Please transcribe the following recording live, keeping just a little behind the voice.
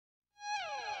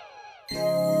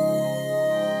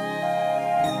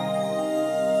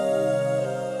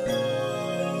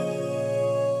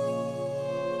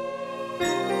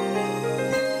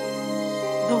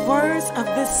of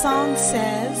this song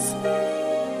says,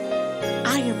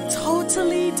 I am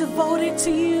totally devoted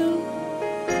to you,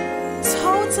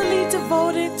 totally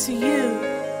devoted to you,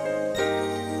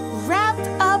 wrapped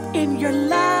up in your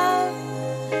love,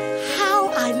 how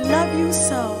I love you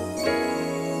so.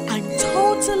 I'm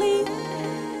totally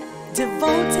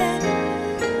devoted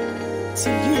to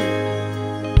you.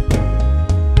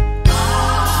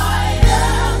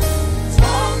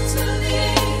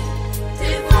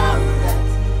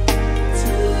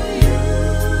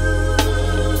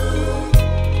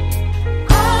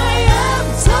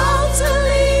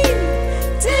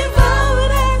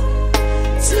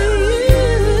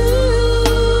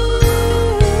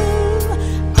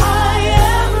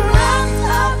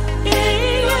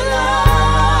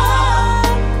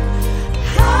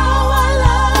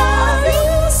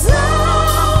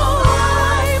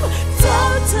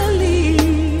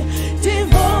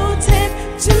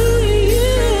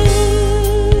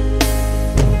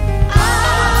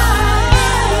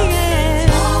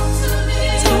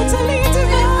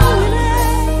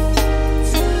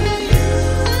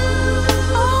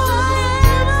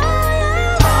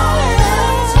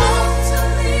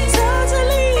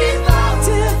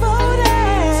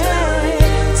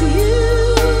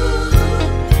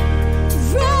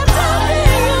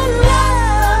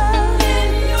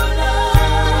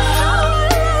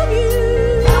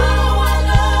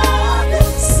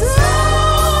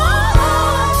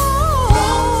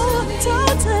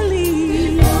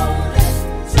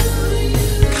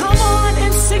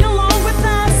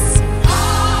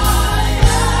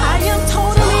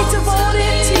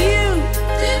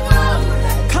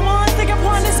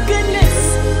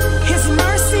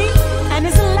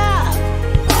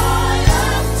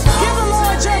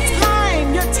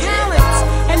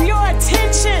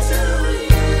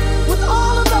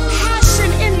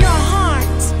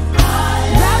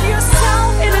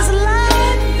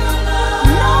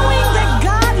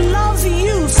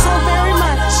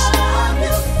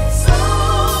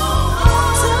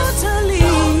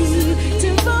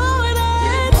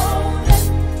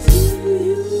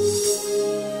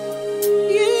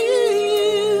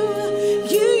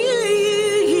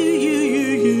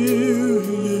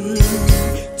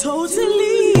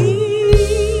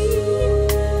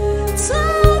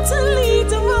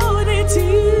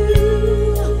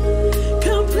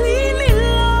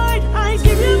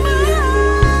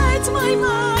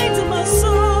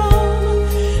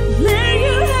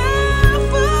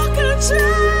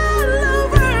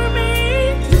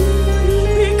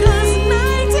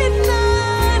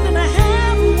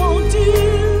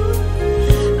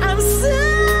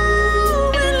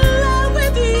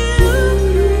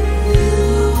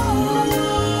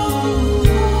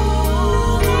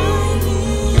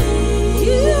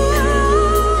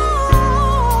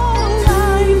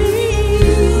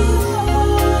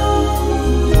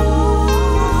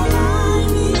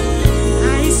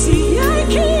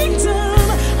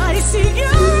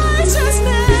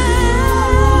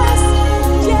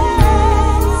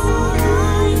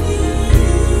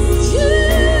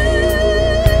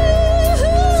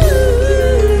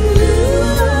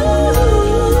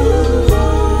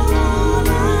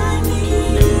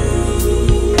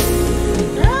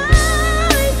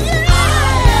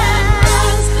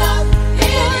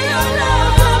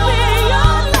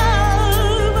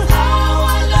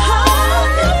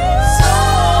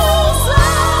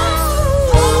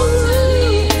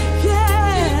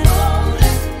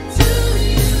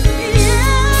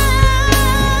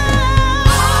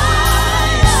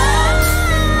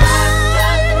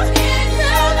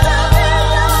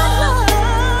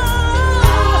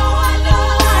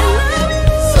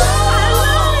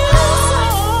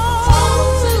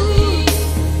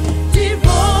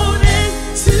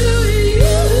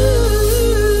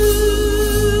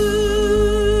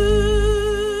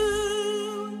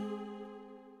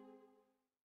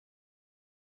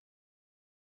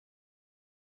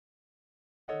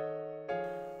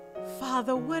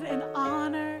 Father, what an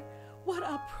honor, what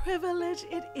a privilege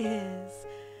it is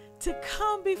to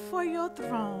come before your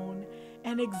throne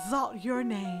and exalt your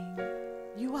name.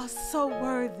 You are so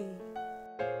worthy.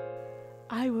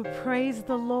 I will praise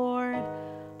the Lord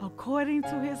according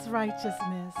to his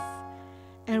righteousness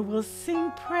and will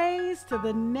sing praise to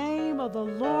the name of the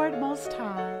Lord Most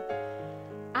High.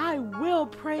 I will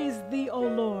praise thee, O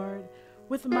Lord,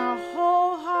 with my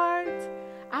whole heart.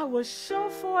 I will show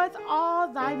forth all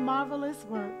thy marvelous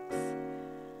works.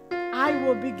 I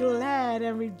will be glad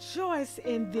and rejoice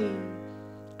in thee.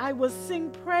 I will sing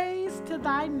praise to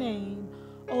thy name,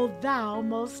 O thou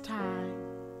Most High.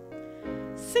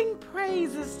 Sing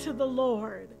praises to the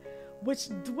Lord, which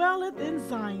dwelleth in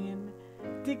Zion.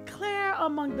 Declare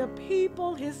among the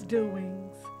people his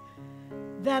doings,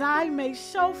 that I may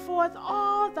show forth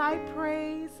all thy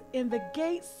praise in the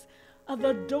gates of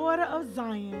the daughter of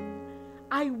Zion.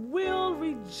 I will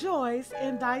rejoice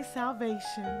in thy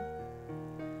salvation.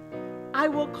 I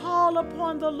will call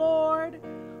upon the Lord,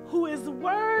 who is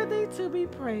worthy to be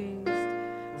praised.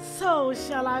 So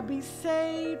shall I be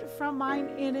saved from mine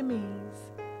enemies.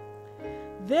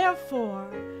 Therefore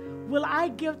will I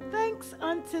give thanks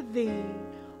unto thee,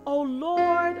 O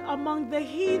Lord, among the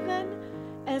heathen,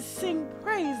 and sing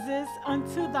praises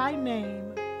unto thy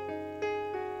name.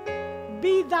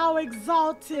 Be thou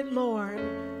exalted, Lord,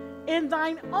 in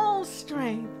thine own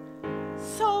strength.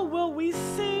 So will we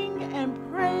sing and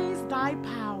praise thy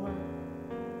power.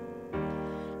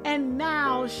 And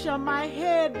now shall my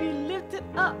head be lifted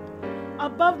up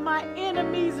above my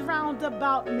enemies round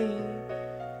about me.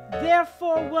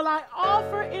 Therefore will I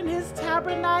offer in his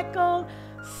tabernacle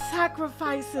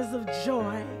sacrifices of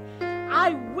joy.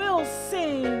 I will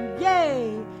sing,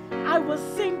 yea, I will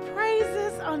sing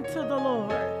praises unto the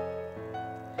Lord.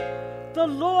 The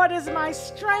Lord is my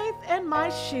strength and my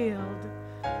shield.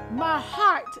 My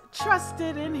heart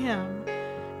trusted in him,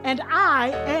 and I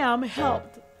am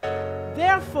helped.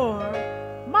 Therefore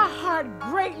my heart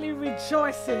greatly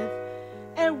rejoiceth,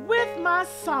 and with my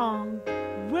song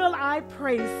will I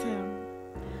praise him.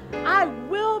 I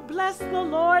will bless the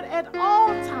Lord at all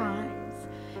times.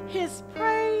 His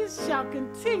praise shall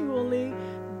continually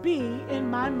be in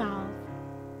my mouth.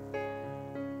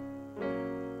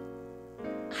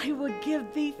 I will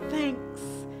give thee thanks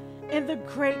in the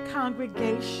great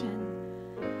congregation.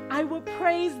 I will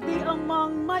praise thee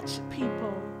among much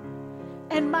people,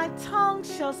 and my tongue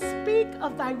shall speak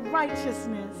of thy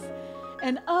righteousness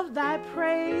and of thy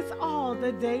praise all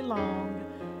the day long.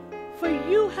 For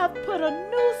you have put a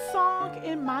new song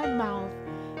in my mouth,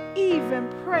 even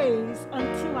praise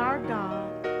unto our God.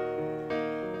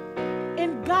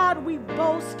 In God we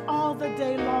boast all the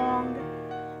day long,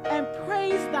 and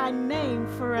praise thy name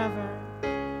forever.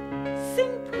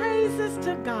 Sing praises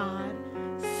to God,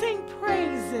 sing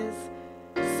praises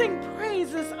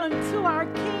unto our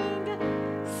King,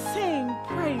 sing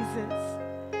praises.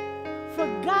 For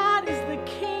God is the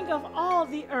King of all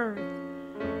the earth.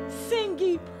 Sing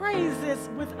ye praises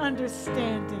with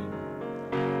understanding.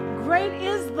 Great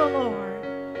is the Lord,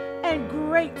 and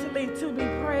greatly to be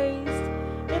praised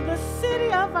in the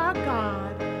city of our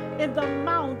God, in the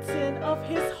mountain of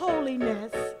his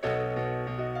holiness.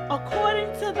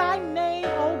 According to thy name,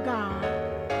 O God,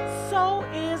 so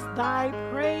is thy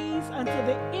praise unto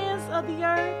the ends of the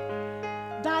earth.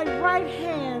 Thy right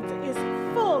hand is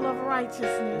full of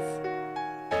righteousness.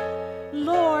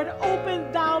 Lord,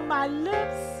 open thou my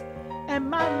lips, and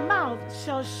my mouth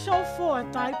shall show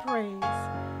forth thy praise.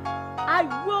 I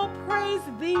will praise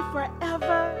thee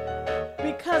forever,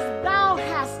 because thou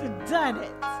hast done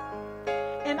it.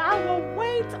 And I will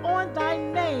wait on thy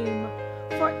name,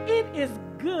 for it is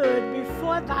good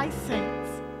before thy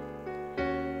saints.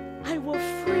 I will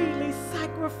freely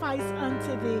sacrifice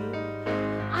unto thee.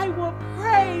 I will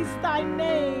praise thy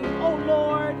name, O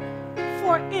Lord,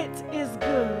 for it is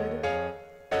good.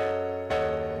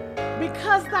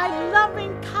 Because thy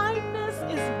loving kindness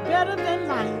is better than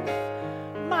life,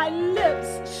 my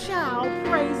lips shall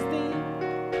praise thee.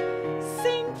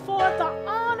 Sing forth the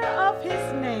honor of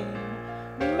his name.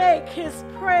 Make his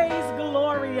praise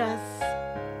glorious.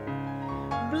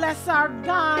 Bless our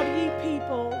God, ye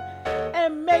people,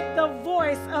 and make the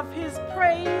voice of his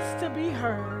praise to be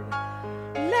heard.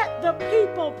 Let the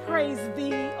people praise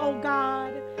thee, O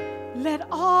God. Let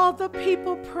all the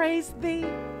people praise thee.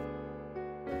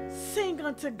 Sing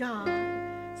unto God,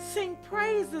 sing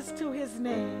praises to his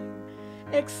name.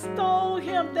 Extol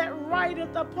him that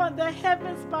rideth upon the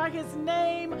heavens by his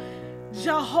name,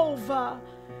 Jehovah,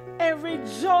 and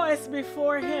rejoice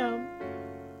before him.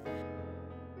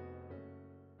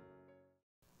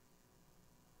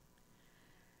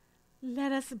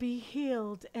 Let us be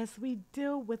healed as we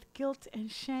deal with guilt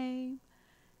and shame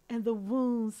and the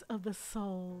wounds of the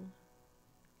soul.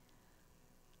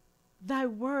 Thy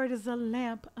word is a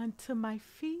lamp unto my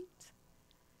feet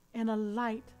and a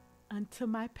light unto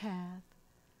my path.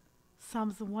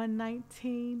 Psalms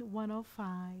 119,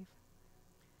 105.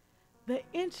 The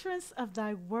entrance of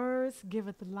thy words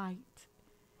giveth light.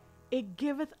 It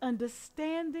giveth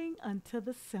understanding unto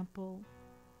the simple.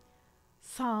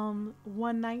 Psalm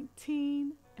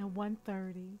 119 and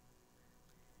 130.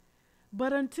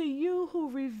 But unto you who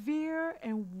revere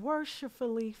and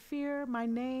worshipfully fear my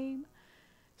name,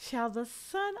 shall the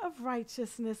Son of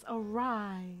Righteousness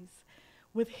arise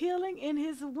with healing in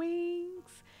his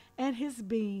wings and his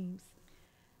beams.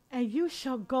 And you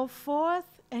shall go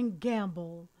forth and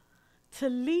gambol, to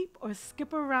leap or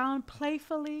skip around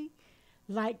playfully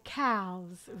like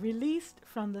calves released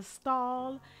from the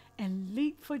stall and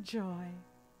leap for joy.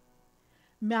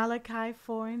 Malachi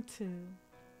 4:2.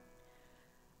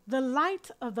 The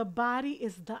light of the body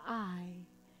is the eye.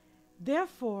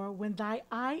 Therefore, when thy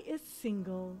eye is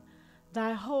single,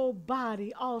 thy whole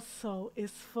body also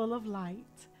is full of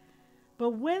light.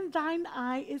 But when thine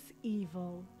eye is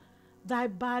evil, thy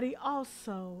body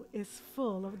also is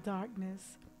full of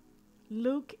darkness.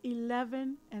 Luke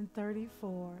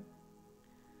 11:34.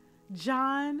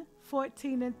 John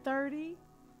 14:30.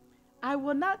 I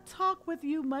will not talk with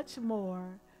you much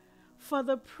more, for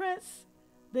the prince,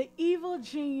 the evil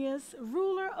genius,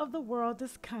 ruler of the world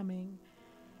is coming,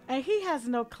 and he has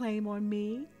no claim on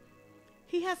me.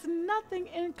 He has nothing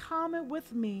in common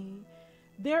with me.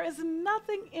 There is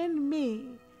nothing in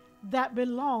me that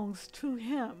belongs to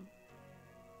him,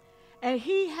 and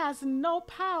he has no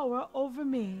power over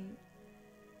me.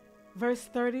 Verse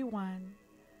 31.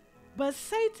 But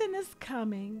Satan is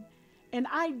coming, and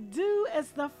I do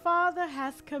as the Father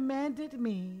has commanded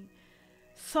me,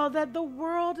 so that the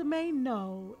world may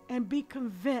know and be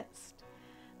convinced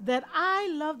that I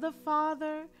love the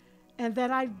Father and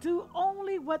that I do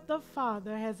only what the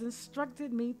Father has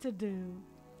instructed me to do.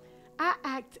 I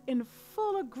act in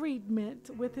full agreement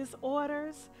with his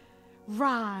orders.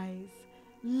 Rise,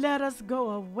 let us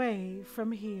go away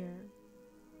from here.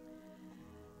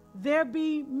 There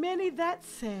be many that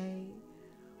say,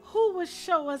 who will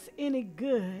show us any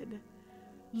good?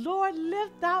 Lord,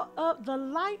 lift thou up the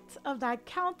light of thy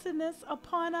countenance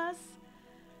upon us.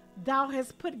 Thou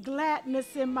hast put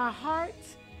gladness in my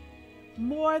heart,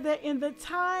 more than in the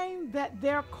time that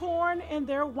their corn and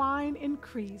their wine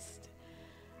increased.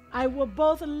 I will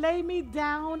both lay me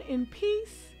down in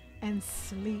peace and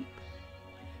sleep.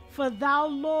 For thou,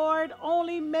 Lord,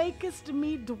 only makest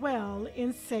me dwell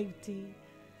in safety.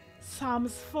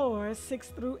 Psalms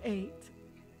 4:6-8.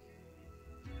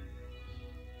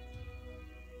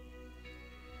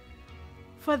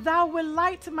 For thou wilt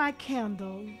light my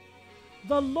candle.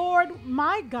 The Lord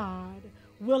my God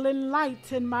will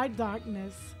enlighten my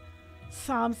darkness.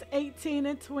 Psalms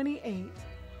 18:28.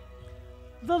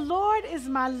 The Lord is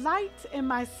my light and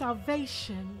my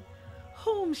salvation.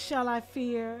 Whom shall I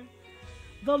fear?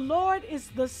 The Lord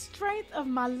is the strength of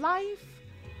my life.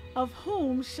 Of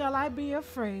whom shall I be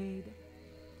afraid?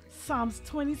 Psalms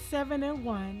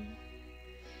 27:1.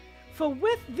 For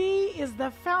with thee is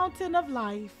the fountain of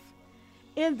life.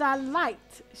 In thy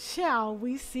light shall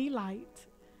we see light.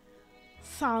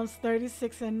 Psalms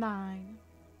 36:9.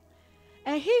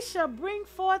 And he shall bring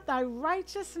forth thy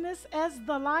righteousness as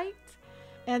the light,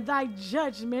 and thy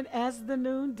judgment as the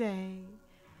noonday.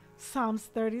 Psalms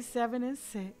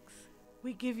 37:6.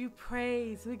 We give you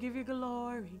praise, we give you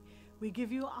glory, we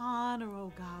give you honor,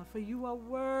 O God, for you are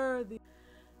worthy.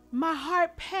 My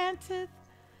heart panteth,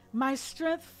 my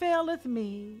strength faileth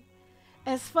me.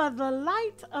 As for the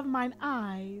light of mine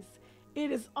eyes,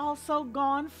 it is also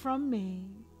gone from me.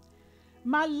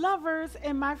 My lovers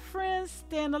and my friends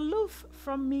stand aloof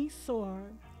from me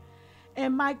sore,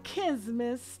 and my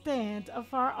kinsmen stand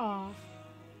afar off.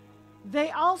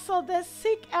 They also that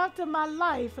seek after my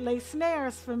life lay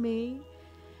snares for me,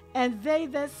 and they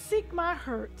that seek my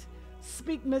hurt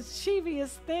speak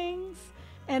mischievous things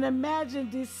and imagine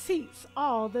deceits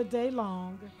all the day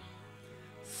long.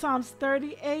 Psalms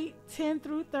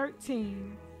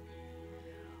 38:10-13.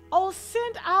 O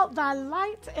send out thy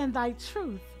light and thy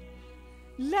truth.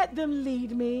 Let them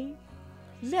lead me.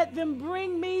 Let them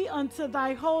bring me unto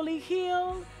thy holy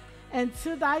hill and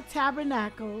to thy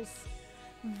tabernacles.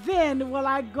 Then will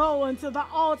I go unto the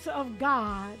altar of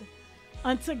God,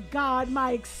 unto God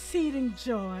my exceeding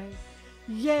joy.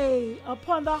 Yea,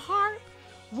 upon the harp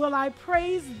will I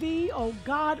praise thee, O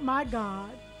God my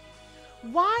God.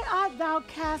 Why art thou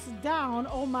cast down,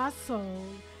 O my soul?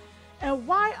 And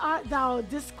why art thou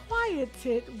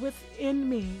disquieted within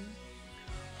me?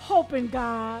 Hope in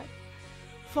God,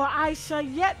 for I shall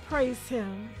yet praise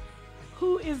him,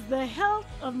 who is the health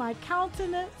of my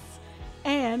countenance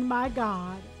and my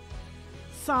God.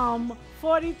 Psalm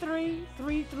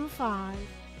 43:3-5.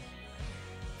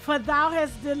 For thou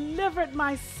hast delivered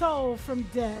my soul from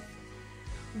death.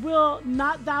 Will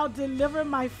not thou deliver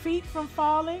my feet from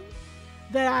falling,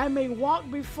 that I may walk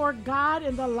before God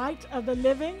in the light of the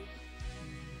living?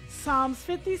 Psalms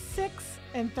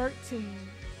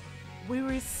 56:13. We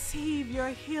receive your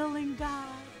healing,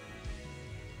 God.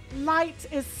 Light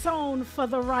is sown for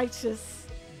the righteous,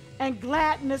 and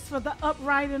gladness for the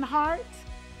upright in heart.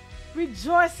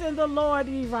 Rejoice in the Lord,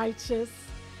 ye righteous,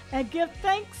 and give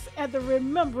thanks at the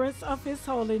remembrance of his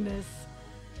holiness.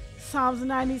 Psalms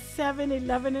 97,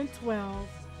 11 and 12.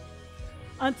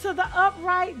 Unto the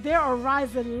upright there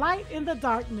arises light in the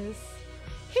darkness.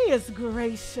 He is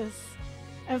gracious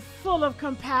and full of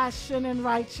compassion and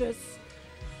righteous.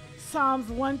 Psalms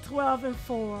 112 and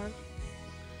 4.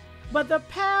 But the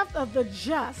path of the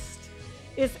just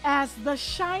is as the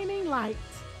shining light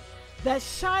that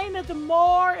shineth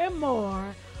more and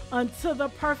more unto the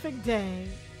perfect day.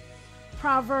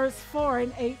 Proverbs 4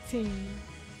 and 18.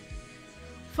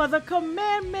 For the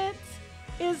commandment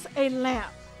is a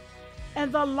lamp,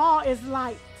 and the law is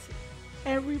light,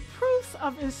 and reproofs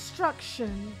of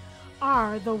instruction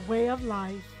are the way of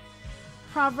life.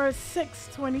 Proverbs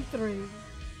 6:23.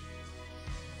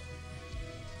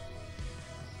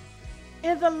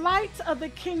 In the light of the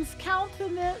king's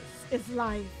countenance is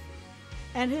life,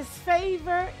 and his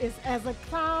favor is as a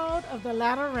cloud of the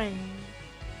latter rain.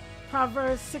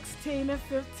 Proverbs 16 and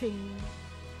 15.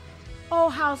 O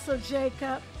house of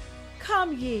Jacob,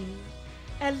 come ye,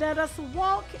 and let us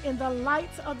walk in the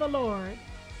light of the Lord.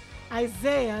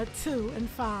 Isaiah 2 and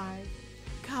 5.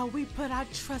 God, we put our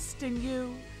trust in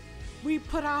you. We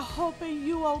put our hope in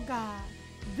you, O God.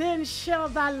 Then shall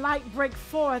thy light break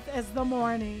forth as the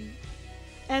morning,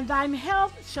 and thine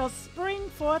health shall spring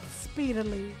forth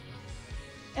speedily,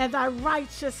 and thy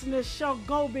righteousness shall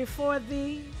go before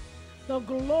thee. The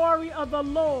glory of the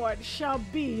Lord shall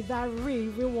be thy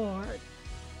reward.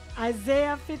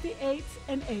 Isaiah 58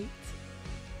 and 8.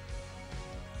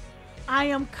 I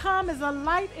am come as a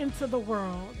light into the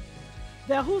world,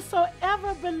 that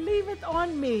whosoever believeth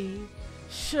on me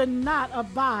should not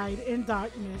abide in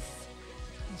darkness.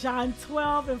 John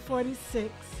 12 and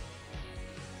 46.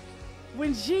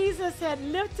 When Jesus had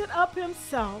lifted up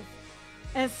himself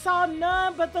and saw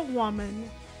none but the woman,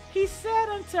 he said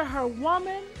unto her,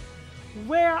 Woman,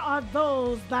 where are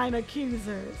those thine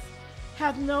accusers?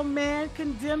 Hath no man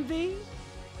condemned thee?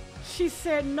 She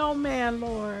said, No man,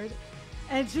 Lord.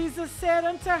 And Jesus said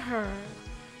unto her,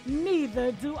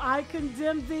 Neither do I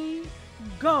condemn thee.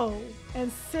 Go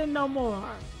and sin no more.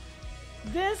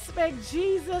 Then spake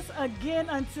Jesus again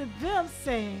unto them,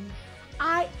 saying,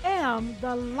 I am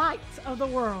the light of the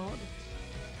world.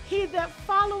 He that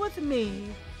followeth me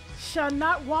shall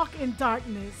not walk in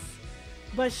darkness,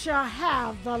 but shall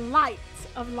have the light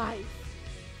of life.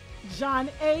 John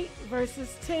 8,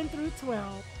 verses 10 through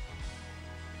 12.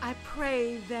 I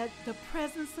pray that the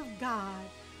presence of God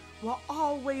will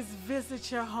always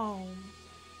visit your home.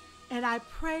 And I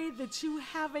pray that you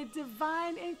have a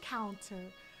divine encounter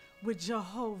with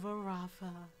Jehovah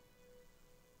Rapha.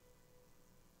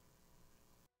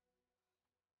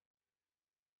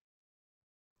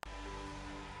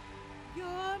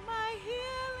 You're my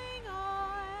healing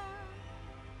oil.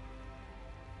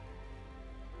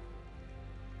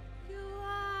 You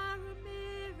are a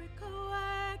miracle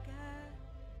worker.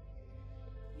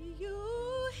 You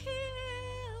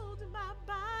healed my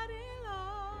body,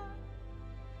 Lord.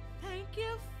 Thank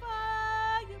you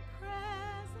for your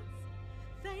presence.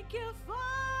 Thank you for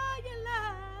your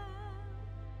love.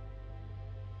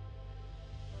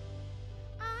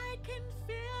 I can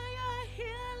feel your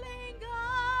healing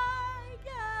oil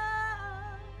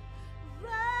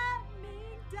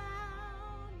running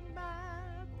down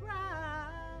my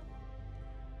brow.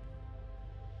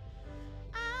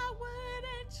 I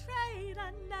wouldn't trade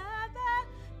another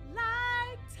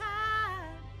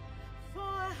lifetime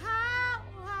for how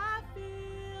I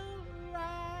feel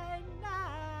right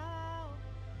now.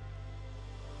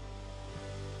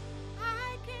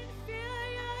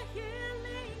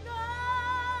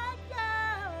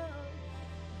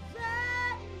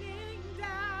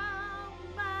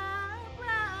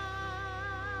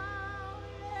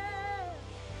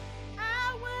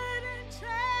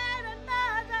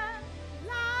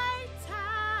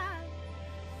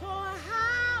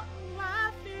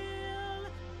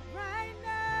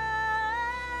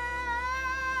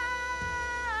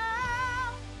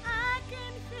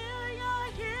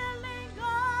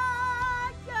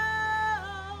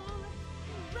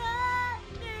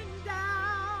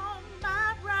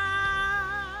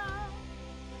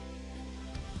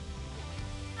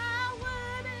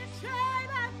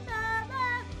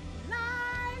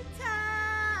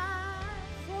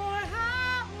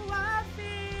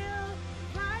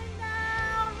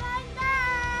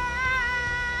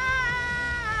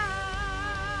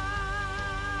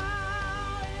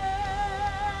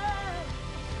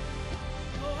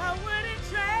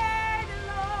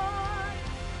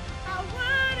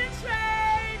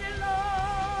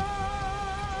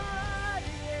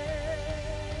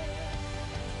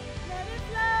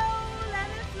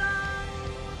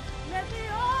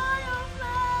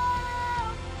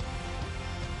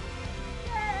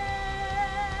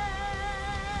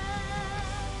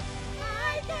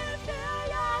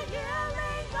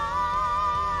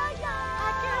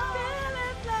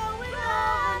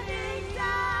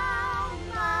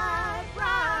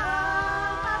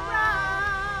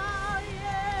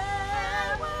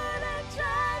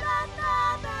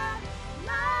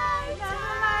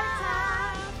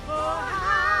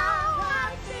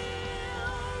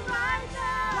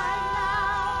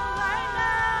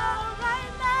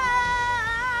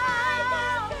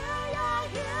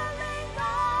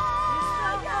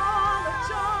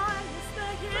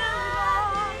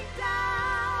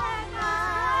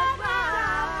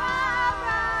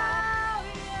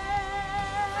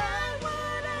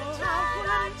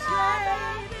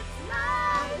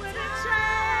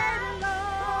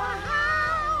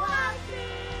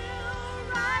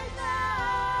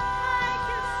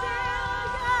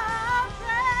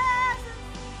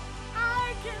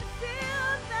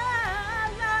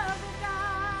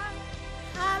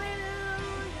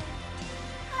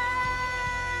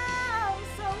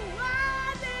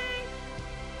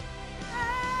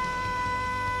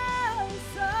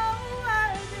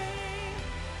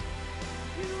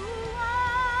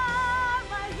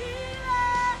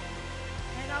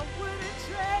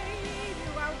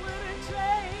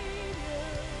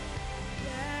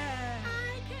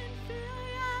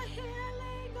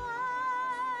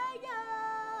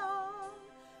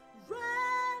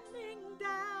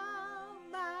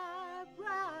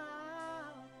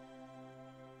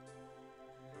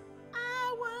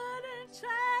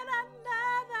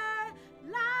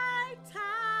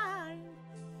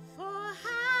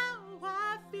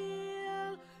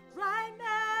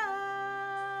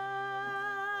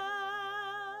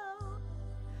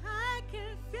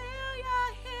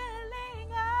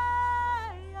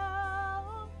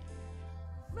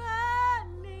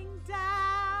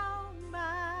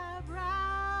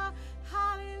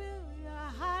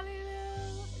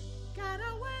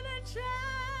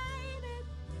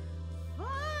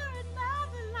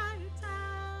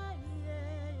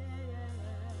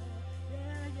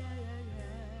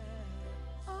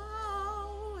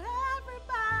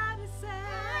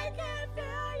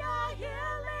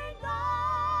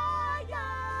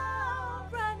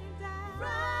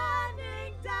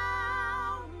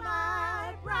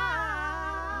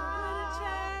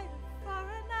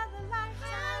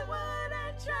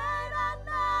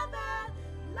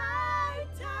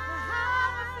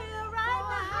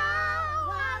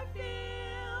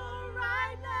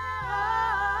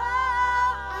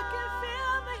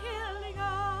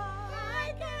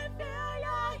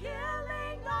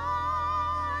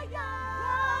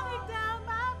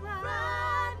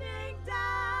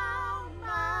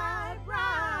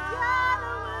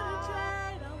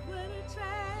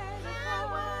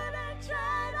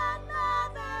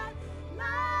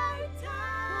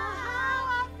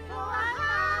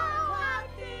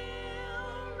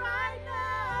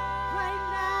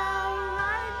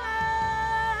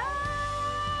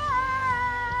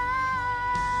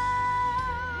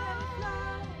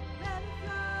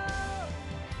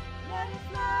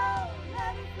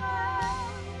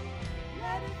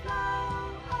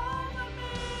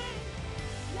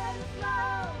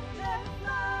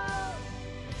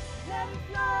 let it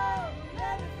flow,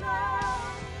 let it flow,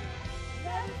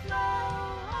 let it flow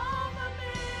over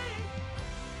me.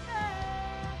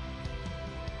 Yeah.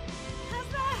 'Cause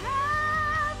the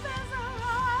heavens are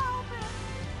open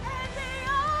and the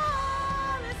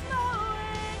oil is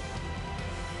flowing.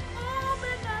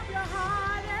 Open up your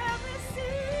heart and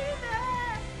receive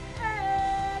it.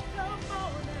 Hey, come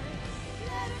on and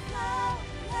let it flow,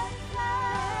 let it flow,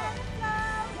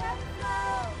 let it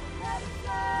flow, let it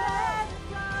flow, let it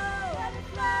flow, let it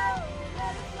flow,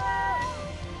 let it flow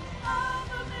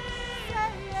over me.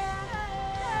 Yeah, yeah,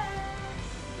 yeah.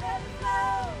 Let it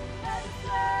flow, let it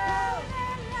flow,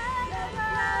 let it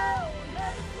flow,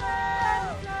 let it flow,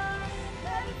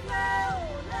 let it flow,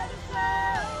 let it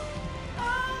flow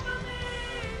over me.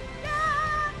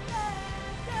 Yeah, yeah,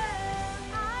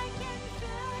 yeah. I can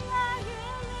feel your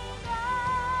healing oil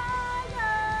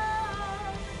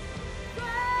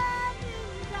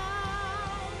running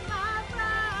down my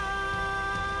brow.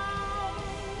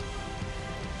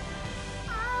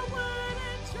 I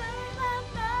wouldn't trade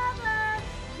another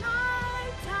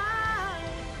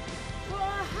lifetime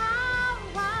for how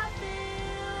I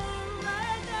feel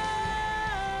right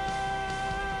now.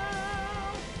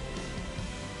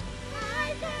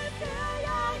 I can feel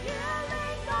your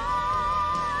healing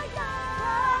oil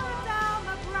running down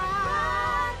my brow,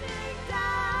 running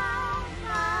down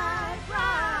my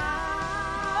brow.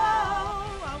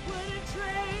 I wouldn't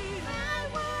trade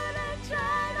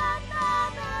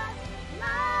another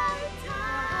lifetime.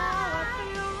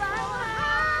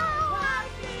 How I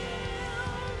feel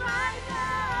right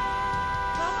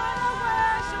now. Come on and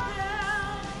worship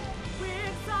Him. We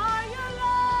exalt your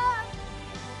love.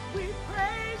 We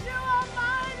praise you,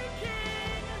 Almighty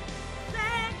King.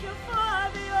 Thank you for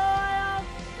the oil.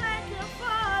 Thank you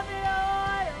for the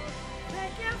oil.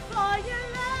 Thank you for your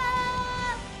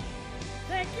love.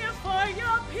 Thank you for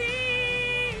your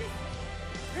peace.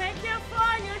 Thank you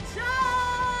for your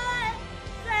joy.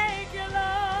 Thank you,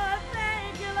 Lord.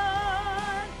 Thank you,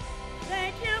 Lord.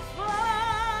 Thank you for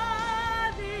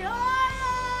the oil.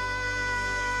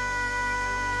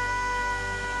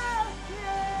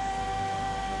 Yeah.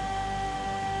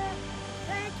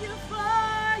 Thank you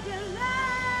for your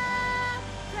love.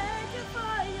 Thank you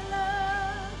for your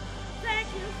love. Thank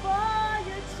you for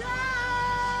your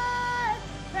joy.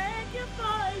 Thank you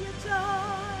for your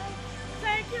joy.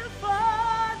 Thank you for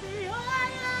the oil.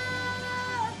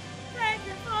 Thank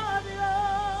you for the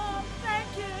oil.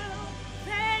 Thank you.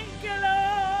 Thank you,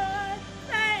 Lord.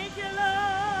 Thank you,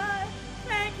 Lord.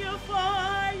 Thank you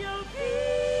for your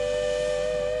peace.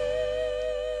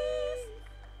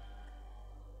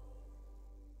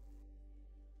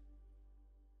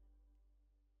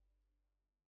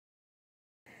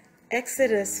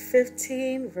 Exodus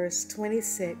 15, verse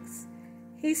 26.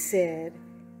 He said,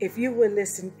 "If you will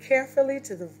listen carefully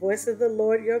to the voice of the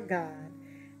Lord your God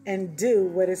and do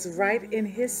what is right in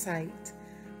His sight,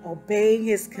 obeying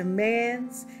His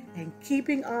commands and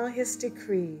keeping all His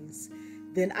decrees,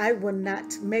 then I will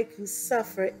not make you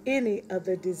suffer any of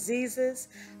the diseases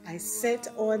I sent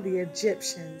on the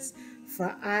Egyptians,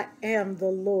 for I am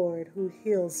the Lord who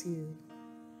heals you."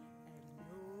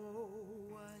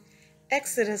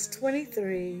 Exodus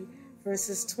 23,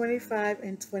 verses 25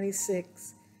 and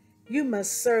 26. You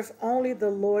must serve only the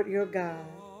Lord your God.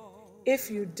 If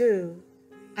you do,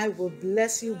 I will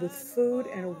bless you with food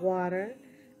and water.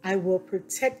 I will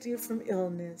protect you from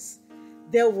illness.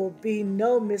 There will be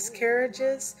no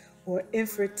miscarriages or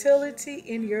infertility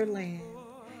in your land,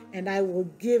 and I will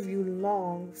give you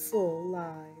long, full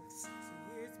lives.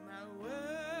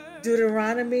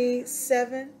 Deuteronomy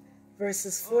 7,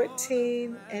 verses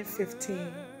 14 and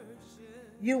 15.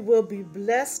 You will be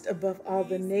blessed above all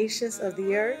the nations of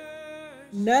the earth.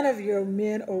 None of your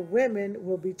men or women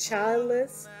will be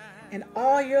childless, and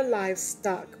all your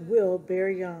livestock will bear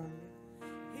young.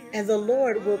 And the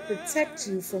Lord will protect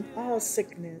you from all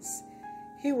sickness.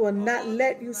 He will not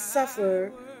let you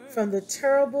suffer from the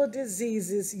terrible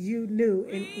diseases you knew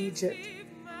in Egypt,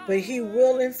 but He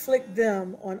will inflict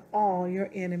them on all your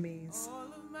enemies.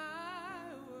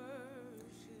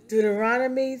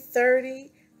 Deuteronomy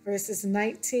 30, verses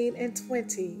 19 and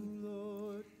 20.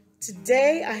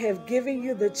 Today I have given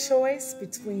you the choice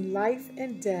between life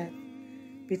and death,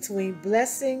 between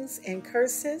blessings and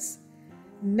curses.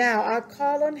 Now I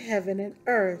call on heaven and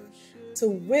earth to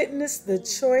witness the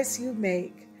choice you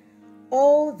make.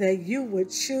 Oh, that you would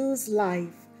choose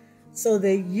life, so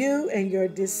that you and your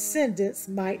descendants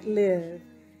might live.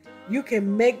 You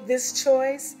can make this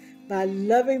choice by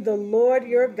loving the Lord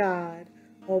your God,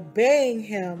 obeying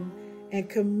Him, and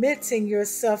committing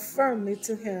yourself firmly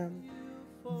to Him.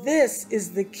 This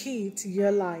is the key to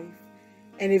your life,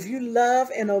 And if you love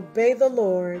and obey the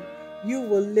Lord, you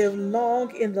will live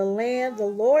long in the land the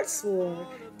Lord swore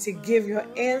to give your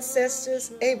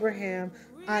ancestors Abraham,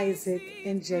 Isaac,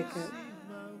 and Jacob.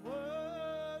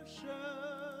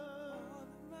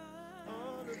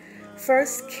 1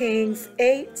 Kings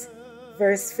 8,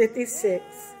 verse 56.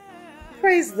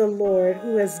 Praise the Lord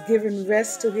who has given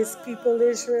rest to his people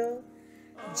Israel,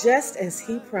 just as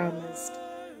he promised.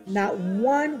 Not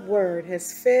one word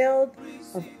has failed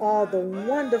of all the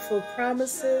wonderful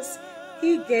promises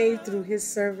he gave through his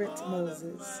servant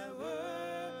Moses.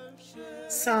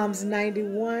 Psalms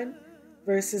 91,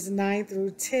 verses 9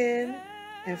 through 10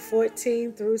 and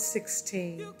 14 through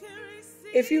 16.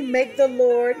 If you make the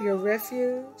Lord your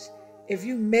refuge, if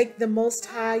you make the Most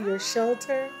High your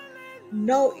shelter,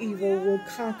 no evil will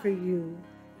conquer you,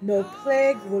 no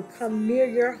plague will come near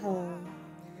your home.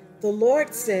 The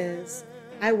Lord says,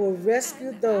 I will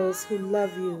rescue those who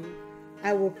love you.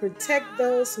 I will protect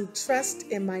those who trust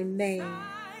in my name.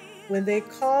 When they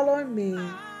call on me,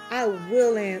 I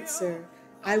will answer.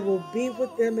 I will be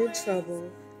with them in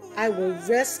trouble. I will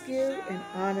rescue and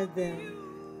honor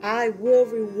them. I will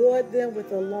reward them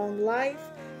with a long life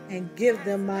and give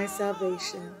them my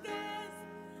salvation.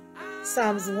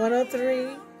 Psalms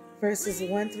 103, verses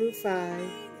 1 through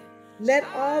 5. Let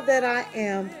all that I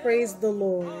am praise the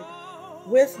Lord.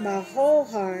 With my whole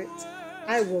heart,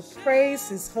 I will praise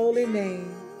his holy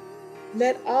name.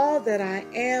 Let all that I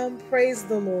am praise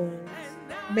the Lord.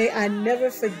 May I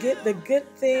never forget the good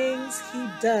things he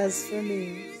does for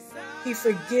me. He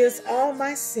forgives all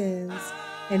my sins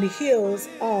and heals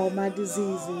all my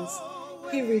diseases.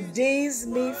 He redeems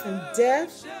me from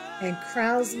death and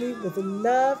crowns me with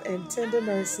love and tender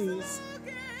mercies.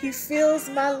 He fills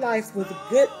my life with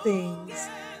good things.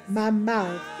 My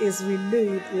mouth is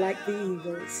renewed like the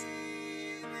eagles.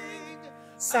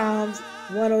 Psalms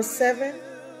 107,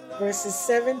 verses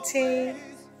 17,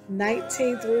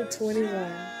 19 through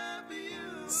 21.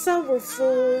 Some were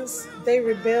fools, they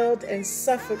rebelled and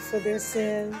suffered for their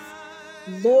sins.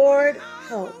 Lord,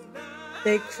 help.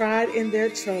 They cried in their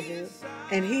trouble,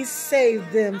 and he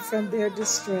saved them from their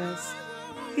distress.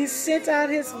 He sent out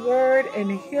his word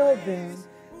and healed them,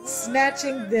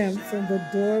 snatching them from the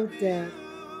door of death.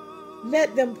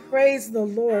 Let them praise the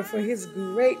Lord for his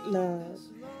great love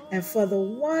and for the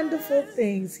wonderful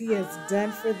things he has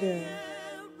done for them.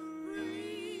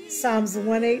 Psalms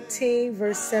 118,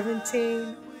 verse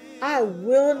 17. I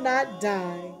will not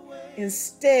die.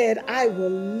 Instead, I will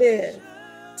live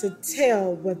to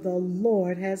tell what the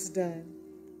Lord has done.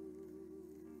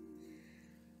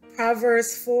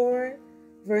 Proverbs 4,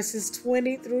 verses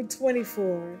 20 through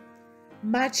 24.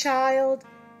 My child,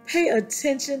 pay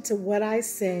attention to what I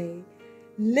say.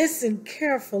 Listen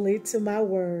carefully to my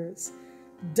words.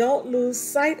 Don't lose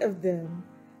sight of them.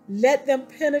 Let them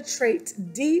penetrate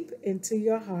deep into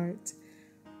your heart,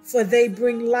 for they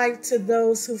bring life to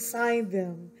those who find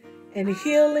them and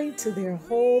healing to their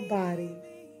whole body.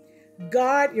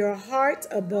 Guard your heart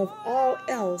above all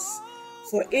else,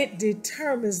 for it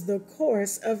determines the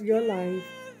course of your life.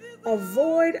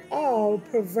 Avoid all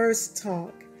perverse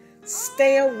talk.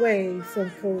 Stay away from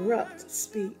corrupt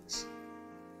speech.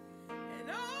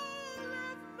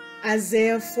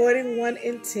 Isaiah 41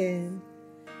 and 10.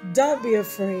 Don't be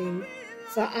afraid,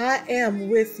 for I am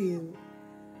with you.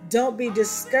 Don't be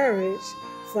discouraged,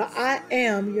 for I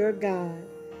am your God.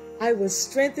 I will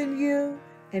strengthen you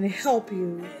and help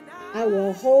you. I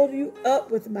will hold you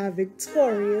up with my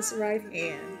victorious right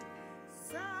hand.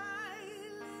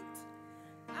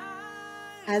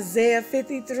 Isaiah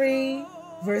 53,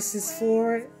 verses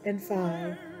 4 and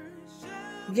 5.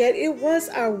 Yet it was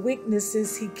our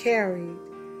weaknesses he carried.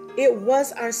 It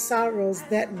was our sorrows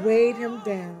that weighed him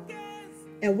down.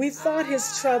 And we thought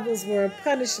his troubles were a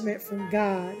punishment from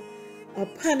God, a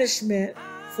punishment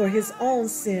for his own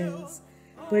sins.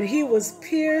 But he was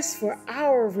pierced for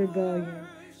our rebellion,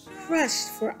 crushed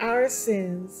for our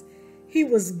sins. He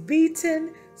was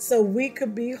beaten so we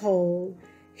could be whole.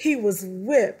 He was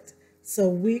whipped so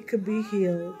we could be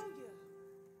healed.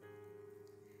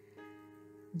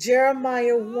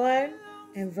 Jeremiah 1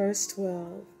 and verse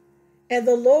 12. And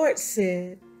the Lord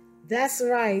said, that's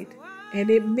right, and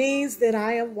it means that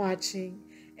I am watching,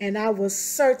 and I will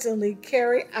certainly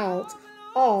carry out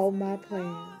all my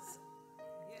plans.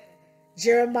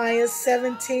 Jeremiah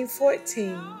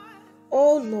 17:14.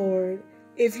 O Lord,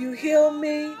 if you heal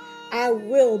me, I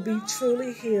will be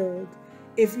truly healed.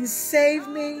 If you save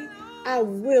me, I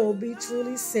will be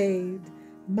truly saved.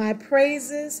 My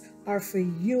praises are for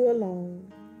you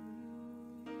alone.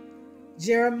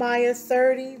 Jeremiah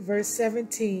 30, verse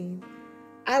 17.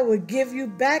 I will give you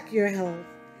back your health,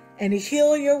 and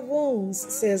heal your wounds,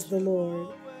 says the Lord.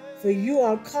 For you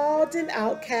are called an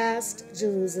outcast,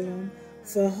 Jerusalem,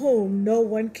 for whom no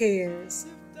one cares.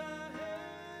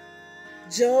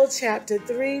 Joel chapter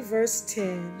 3, verse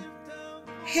 10.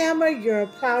 Hammer your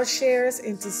plowshares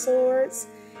into swords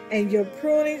and your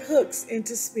pruning hooks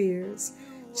into spears.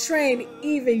 Train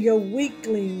even your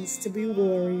weaklings to be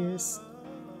warriors.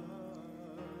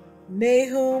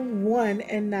 Nahum 1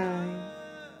 and 9.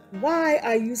 Why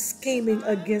are you scheming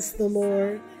against the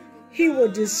Lord? He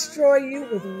will destroy you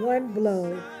with one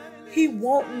blow. He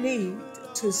won't need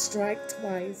to strike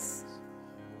twice.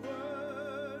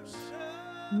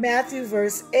 Matthew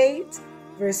verse 8,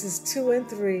 verses 2 and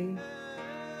 3.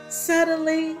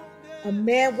 Suddenly, a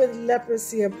man with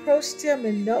leprosy approached him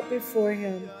and knelt before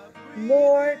him.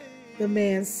 Lord, the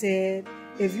man said,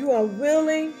 if you are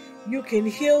willing, you can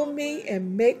heal me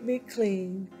and make me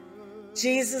clean.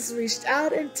 Jesus reached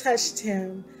out and touched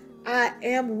him. I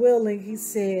am willing, he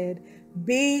said.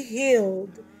 Be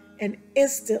healed. And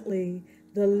instantly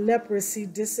the leprosy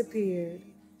disappeared.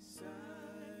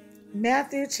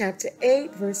 Matthew chapter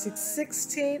 8, verses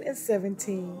 16 and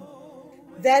 17.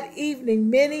 That evening,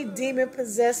 many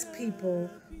demon-possessed people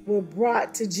were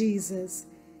brought to Jesus.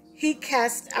 He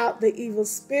cast out the evil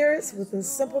spirits with a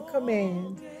simple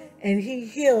command, and he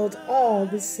healed all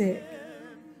the sick.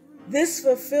 This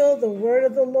fulfilled the word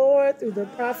of the Lord through the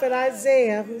prophet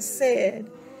Isaiah, who said,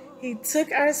 He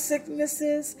took our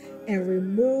sicknesses and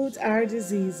removed our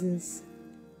diseases.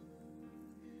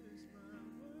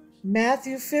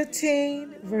 Matthew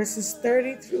 15, verses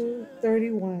 30 through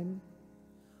 31.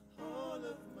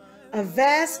 A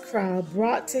vast crowd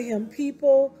brought to him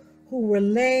people who were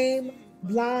lame,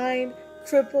 blind,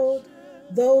 crippled,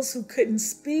 those who couldn't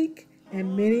speak,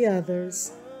 and many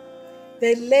others.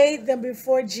 They laid them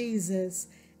before Jesus,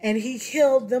 and he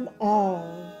healed them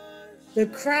all. The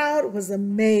crowd was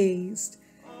amazed.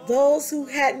 Those who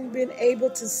hadn't been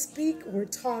able to speak were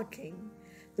talking.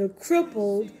 The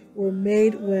crippled were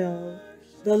made well.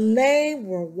 The lame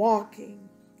were walking,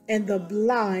 and the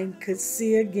blind could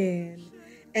see again.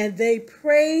 And they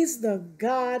praised the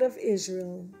God of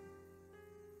Israel.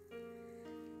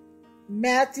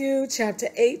 Matthew chapter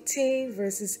 18,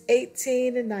 verses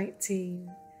 18 and 19.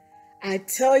 I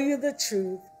tell you the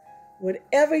truth,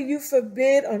 whatever you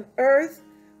forbid on earth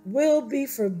will be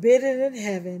forbidden in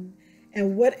heaven,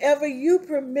 and whatever you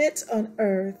permit on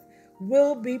earth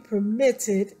will be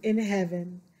permitted in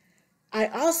heaven. I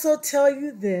also tell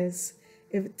you this,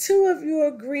 if two of you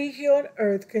agree here on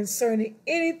earth concerning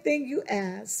anything you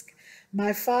ask,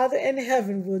 my Father in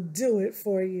heaven will do it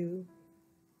for you.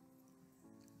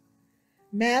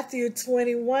 Matthew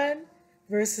 21,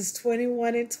 verses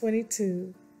 21 and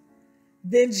 22.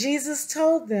 Then Jesus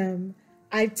told them,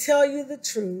 I tell you the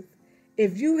truth,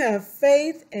 if you have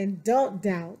faith and don't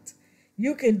doubt,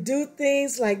 you can do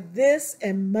things like this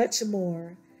and much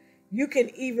more. You can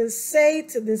even say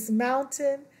to this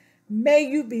mountain, may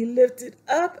you be lifted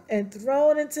up and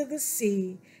thrown into the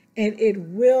sea, and it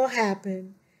will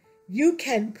happen. You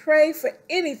can pray for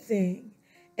anything,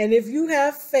 and if you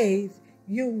have faith,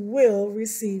 you will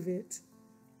receive it.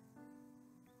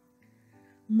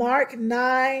 Mark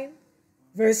 9,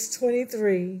 verse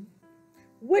 23.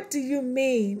 What do you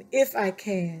mean, if I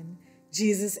can?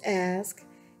 Jesus asked.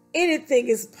 Anything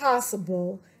is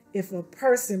possible if a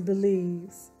person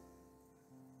believes.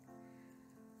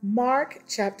 Mark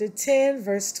chapter 10,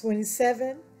 verse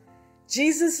 27.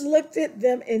 Jesus looked at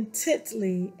them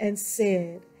intently and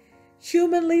said,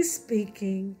 humanly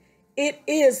speaking, it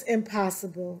is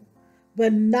impossible,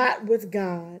 but not with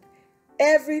God.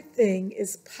 Everything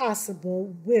is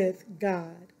possible with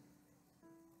God.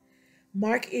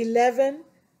 Mark 11,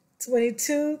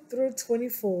 22 through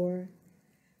 24.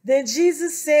 Then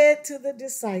Jesus said to the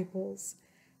disciples,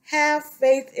 have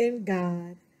faith in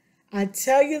God. I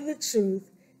tell you the truth,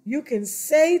 you can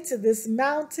say to this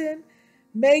mountain,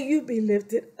 may you be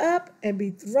lifted up and be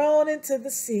thrown into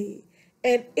the sea,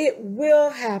 and it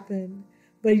will happen.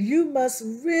 But you must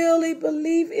really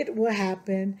believe it will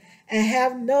happen and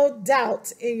have no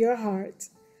doubt in your heart.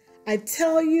 I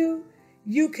tell you,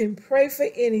 you can pray for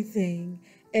anything,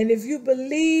 and if you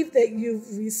believe that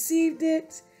you've received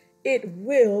it, it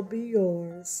will be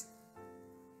yours.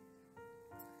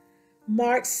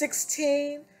 Mark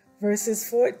 16, verses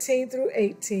 14 through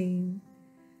 18.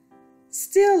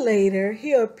 Still later,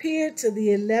 he appeared to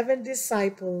the 11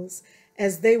 disciples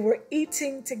as they were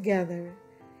eating together.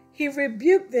 He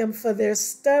rebuked them for their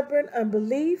stubborn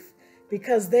unbelief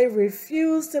because they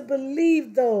refused to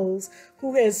believe those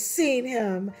who had seen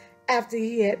him after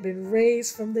he had been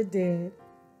raised from the dead.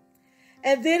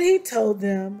 And then he told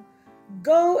them,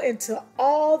 Go into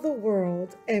all the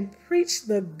world and preach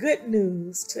the good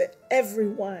news to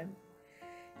everyone.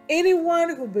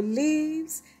 Anyone who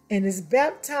believes and is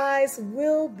baptized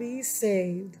will be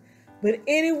saved, but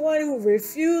anyone who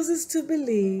refuses to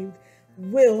believe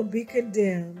will be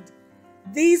condemned.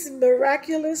 These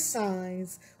miraculous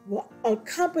signs will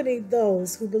accompany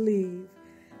those who believe.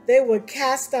 They will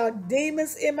cast out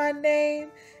demons in my name,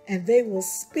 and they will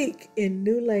speak in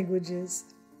new languages.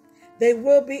 They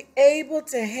will be able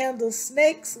to handle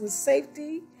snakes with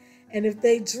safety, and if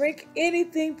they drink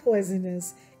anything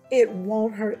poisonous, it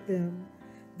won't hurt them.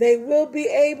 They will be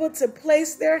able to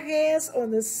place their hands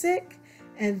on the sick,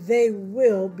 and they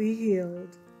will be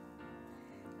healed.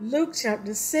 Luke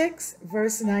chapter 6,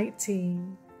 verse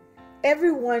 19.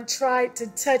 Everyone tried to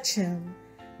touch him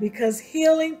because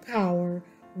healing power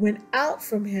went out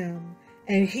from him,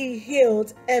 and he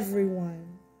healed everyone.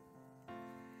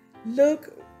 Luke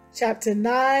chapter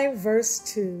 9, verse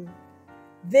 2.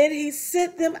 Then he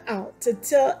sent them out to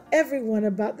tell everyone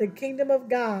about the kingdom of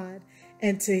God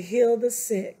and to heal the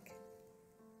sick.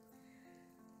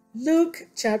 Luke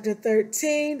chapter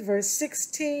 13, verse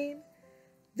 16.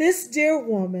 This dear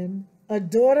woman, a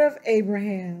daughter of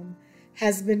Abraham,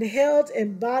 has been held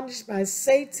in bondage by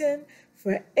Satan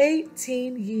for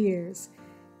 18 years.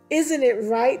 Isn't it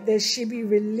right that she be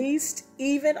released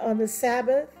even on the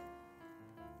Sabbath?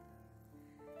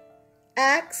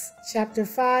 Acts chapter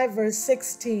 5, verse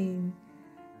 16.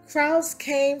 Crowds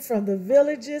came from the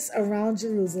villages around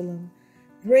Jerusalem,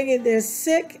 bringing their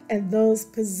sick and those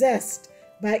possessed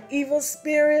by evil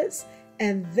spirits,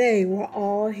 and they were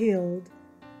all healed.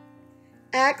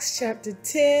 Acts chapter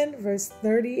 10, verse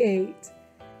 38.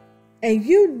 And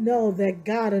you know that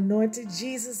God anointed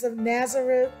Jesus of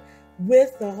Nazareth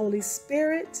with the Holy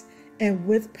Spirit and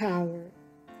with power.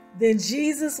 Then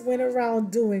Jesus went around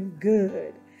doing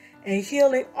good and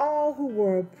healing all who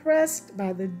were oppressed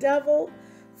by the devil,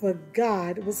 for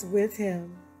God was with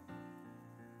him.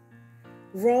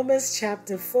 Romans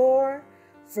chapter 4,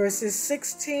 verses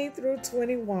 16 through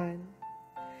 21.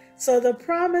 So the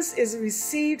promise is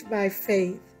received by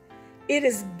faith. It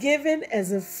is given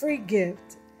as a free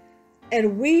gift,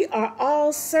 and we are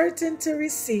all certain to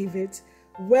receive it,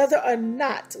 whether or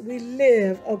not we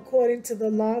live according to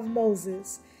the law of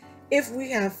Moses, if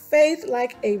we have faith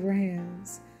like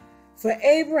Abraham's. For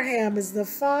Abraham is the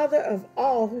father of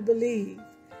all who believe.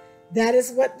 That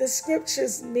is what the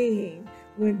scriptures mean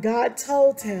when God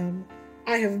told him,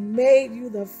 I have made you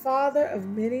the father of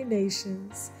many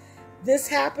nations. This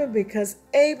happened because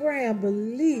Abraham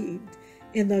believed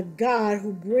in the God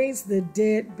who brings the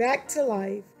dead back to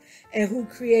life and who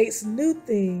creates new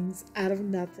things out of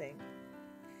nothing.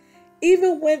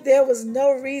 Even when there was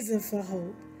no reason for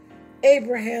hope,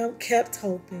 Abraham kept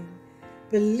hoping,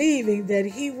 believing that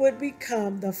he would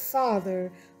become the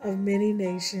father of many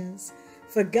nations.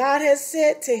 For God has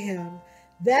said to him,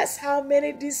 that's how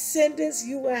many descendants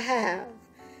you will have.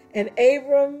 And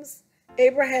Abraham's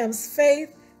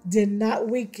faith did not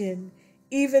weaken,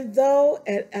 even though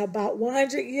at about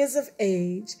 100 years of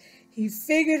age, he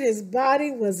figured his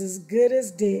body was as good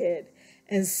as dead,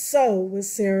 and so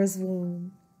was Sarah's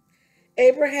womb.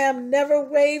 Abraham never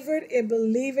wavered in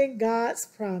believing God's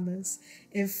promise.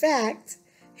 In fact,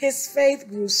 his faith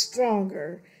grew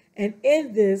stronger, and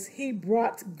in this he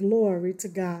brought glory to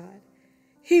God.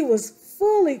 He was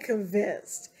fully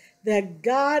convinced that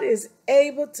God is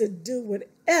able to do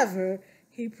whatever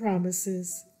he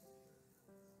promises.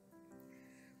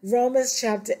 Romans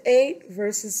chapter 8,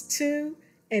 verses 2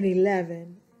 and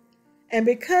 11. And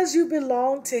because you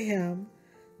belong to him,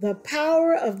 the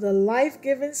power of the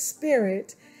life-giving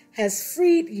Spirit has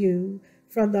freed you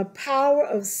from the power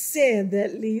of sin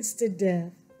that leads to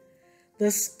death. The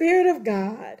Spirit of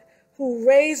God, who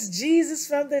raised Jesus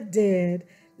from the dead,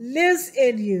 lives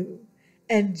in you.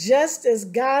 And just as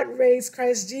God raised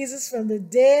Christ Jesus from the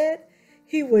dead,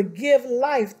 he will give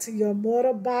life to your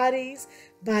mortal bodies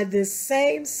by this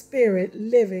same Spirit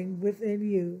living within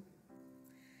you.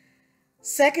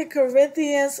 2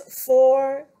 Corinthians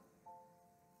 4,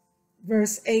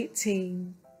 verse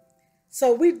 18.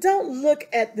 So we don't look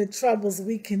at the troubles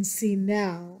we can see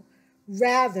now.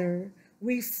 Rather,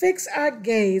 we fix our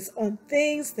gaze on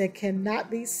things that cannot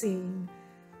be seen.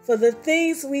 For the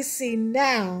things we see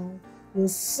now will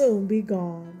soon be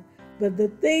gone, but the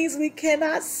things we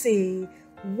cannot see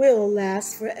will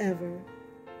last forever.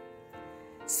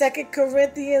 2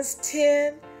 Corinthians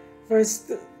 10,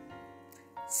 verse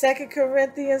 2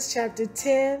 Corinthians chapter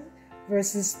 10,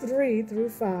 verses 3 through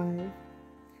 5.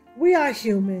 We are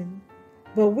human,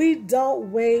 but we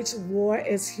don't wage war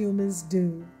as humans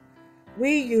do.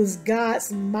 We use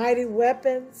God's mighty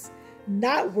weapons,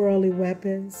 not worldly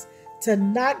weapons, to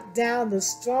knock down the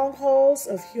strongholds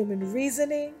of human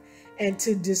reasoning and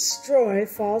to destroy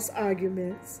false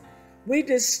arguments. We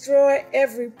destroy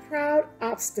every proud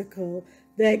obstacle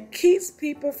that keeps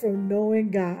people from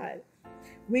knowing God.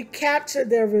 We capture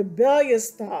their rebellious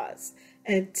thoughts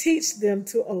and teach them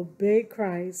to obey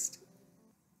Christ.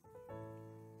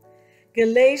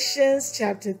 Galatians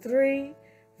chapter 3,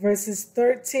 verses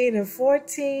 13 and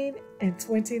 14 and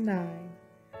 29.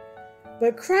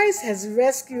 But Christ has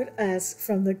rescued us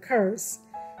from the curse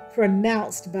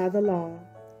pronounced by the law.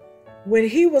 When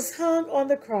he was hung on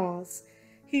the cross,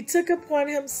 he took upon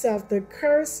himself the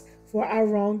curse for our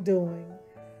wrongdoing.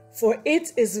 For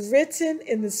it is written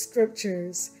in the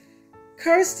scriptures,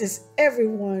 "Cursed is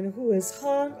everyone who is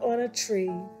hung on a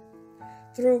tree."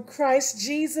 Through Christ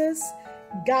Jesus,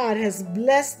 God has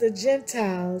blessed the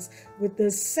Gentiles with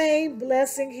the same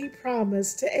blessing he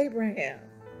promised to Abraham,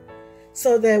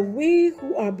 so that we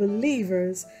who are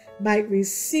believers might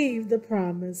receive the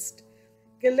promised.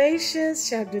 Galatians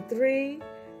chapter 3,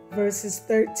 verses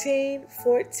 13,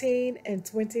 14, and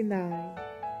 29.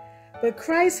 But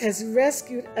Christ has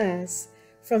rescued us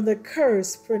from the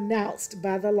curse pronounced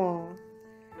by the law.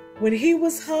 When he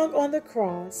was hung on the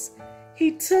cross,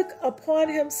 he took upon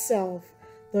himself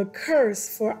the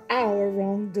curse for our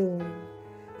wrongdoing.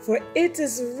 For it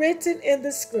is written in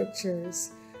the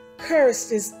scriptures,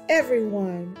 "Cursed is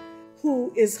everyone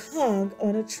who is hung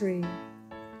on a tree."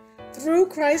 Through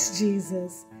Christ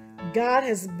Jesus, God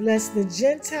has blessed the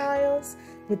Gentiles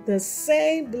with the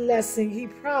same blessing he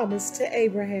promised to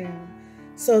Abraham,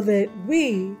 so that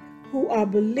we who are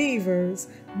believers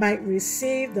might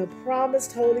receive the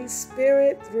promised Holy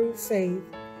Spirit through faith.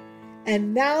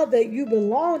 And now that you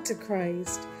belong to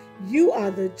Christ, you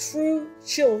are the true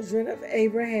children of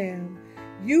Abraham.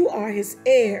 You are his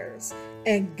heirs,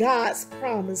 and God's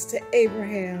promise to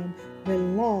Abraham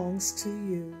belongs to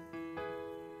you.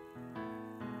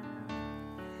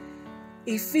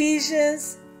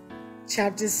 Ephesians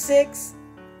chapter 6,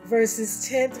 verses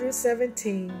 10 through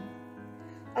 17.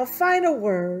 A final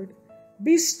word: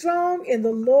 be strong in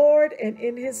the Lord and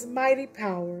in his mighty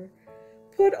power.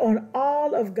 Put on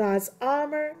all of God's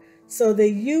armor so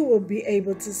that you will be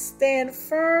able to stand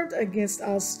firm against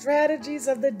all strategies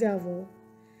of the devil.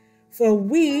 For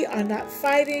we are not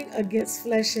fighting against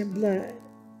flesh and blood.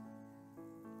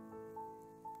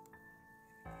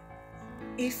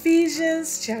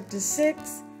 Ephesians chapter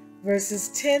 6, verses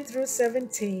 10 through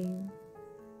 17.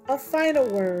 A final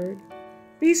word: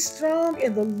 be strong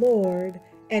in the Lord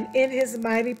and in his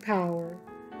mighty power.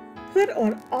 Put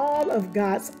on all of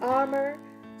God's armor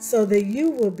so that you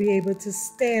will be able to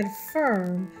stand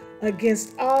firm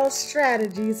against all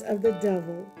strategies of the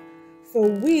devil. For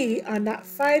we are not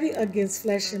fighting against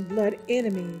flesh and blood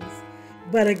enemies,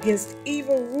 but against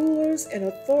evil rulers and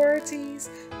authorities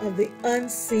of the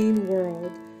unseen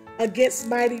world, against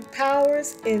mighty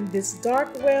powers in this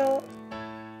dark world,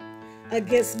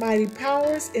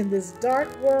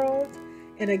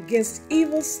 and against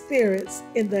evil spirits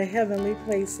in the heavenly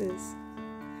places.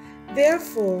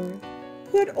 Therefore,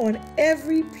 put on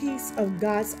every piece of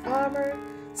God's armor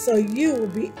so you will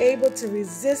be able to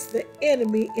resist the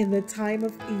enemy in the time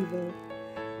of evil.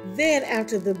 Then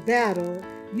after the battle,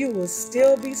 you will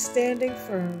still be standing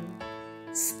firm.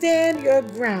 Stand your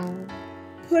ground,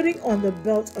 putting on the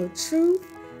belt of truth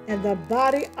and the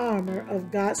body armor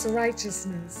of God's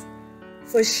righteousness.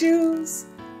 For shoes,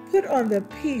 put on the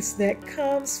peace that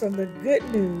comes from the good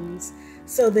news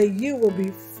so that you will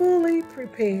be fully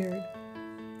prepared.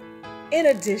 In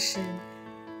addition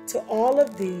to all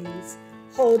of these,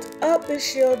 hold up the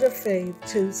shield of faith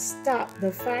to stop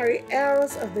the fiery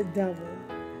arrows of the devil.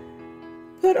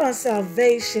 Put on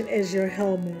salvation as your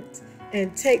helmet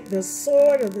and take the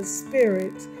sword of the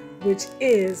Spirit, which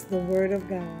is the Word of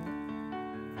God.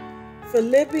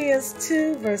 Philippians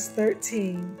 2, verse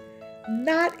 13.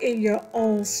 Not in your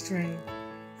own strength,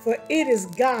 for it is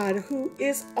God who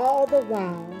is all the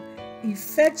while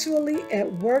effectually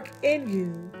at work in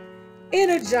you,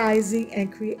 energizing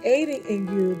and creating in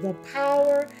you the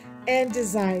power and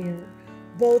desire,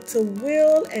 both to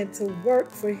will and to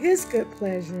work for his good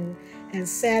pleasure and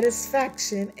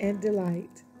satisfaction and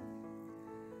delight.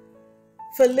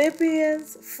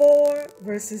 Philippians 4,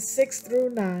 verses 6 through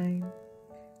 9.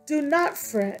 Do not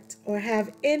fret or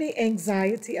have any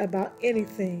anxiety about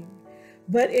anything,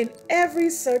 but in every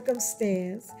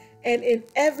circumstance and in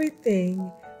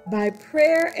everything, by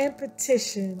prayer and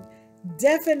petition,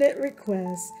 definite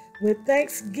requests, with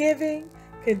thanksgiving,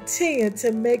 continue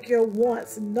to make your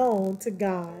wants known to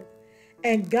God.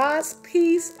 And God's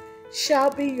peace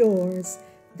shall be yours,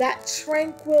 that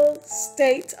tranquil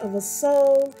state of a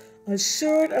soul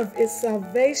assured of its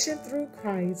salvation through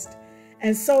Christ,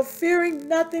 and so fearing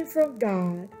nothing from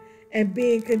God, and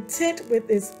being content with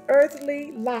its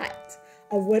earthly lot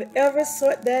of whatever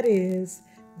sort that is,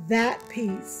 that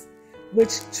peace,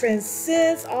 which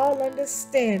transcends all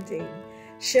understanding,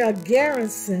 shall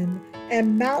garrison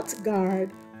and mount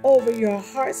guard over your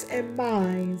hearts and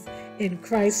minds in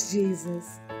Christ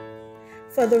Jesus.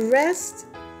 For the rest,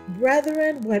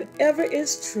 brethren, whatever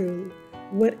is true,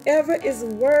 whatever is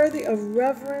worthy of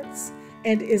reverence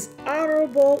and is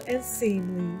honorable and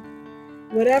seemly,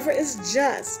 whatever is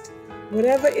just,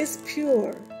 whatever is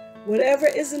pure, whatever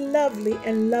is lovely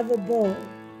and lovable,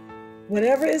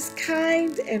 whatever is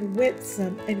kind and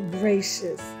winsome and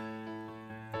gracious,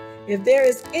 if there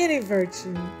is any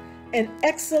virtue and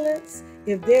excellence,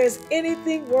 if there is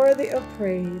anything worthy of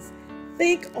praise,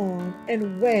 think on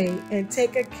and weigh and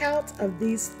take account of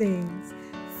these things.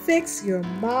 Fix your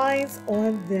minds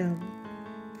on them.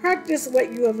 Practice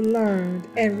what you have learned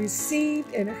and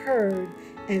received and heard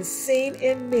and seen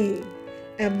in me,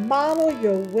 and model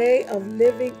your way of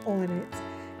living on it.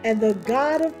 And the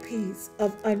God of peace,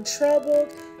 of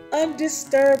untroubled,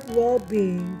 undisturbed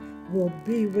well-being will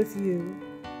be with you.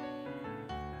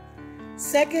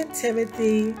 2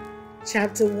 Timothy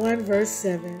chapter 1, verse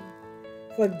 7.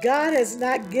 For God has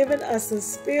not given us a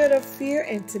spirit of fear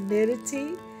and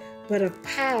timidity, but of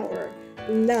power,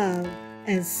 love,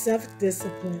 and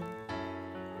self-discipline.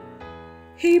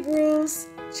 Hebrews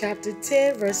chapter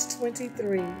 10, verse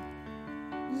 23.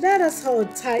 Let us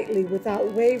hold tightly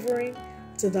without wavering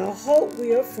to the hope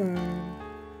we affirm,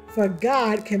 for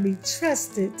God can be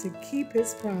trusted to keep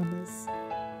his promise.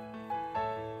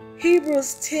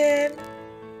 Hebrews 10,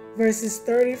 verses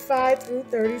 35 through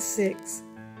 36.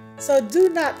 So do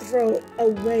not throw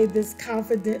away this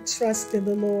confident trust in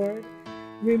the Lord.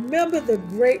 Remember the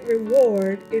great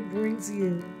reward it brings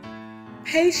you.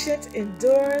 Patient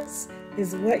endurance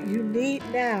is what you need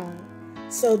now,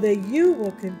 so that you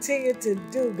will continue to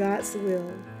do God's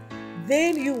will.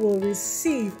 Then you will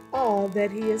receive all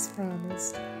that he has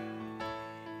promised.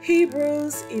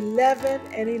 Hebrews 11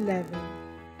 and 11.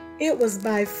 It was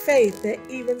by faith that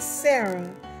even Sarah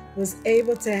was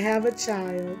able to have a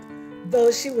child,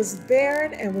 though she was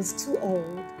barren and was too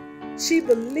old. She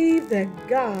believed that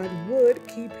God would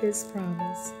keep his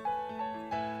promise.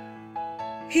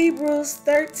 Hebrews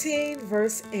 13,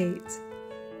 verse 8.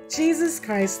 Jesus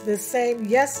Christ the same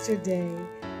yesterday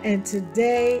and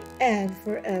today and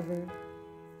forever.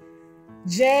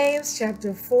 James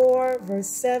chapter 4, verse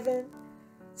 7.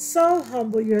 So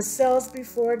humble yourselves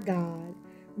before God.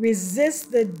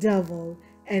 Resist the devil,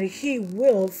 and he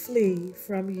will flee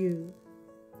from you.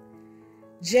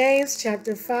 James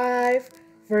chapter 5,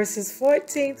 verses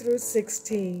 14 through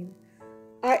 16.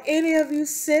 Are any of you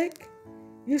sick?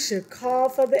 You should call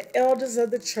for the elders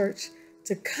of the church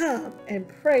to come and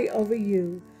pray over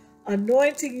you,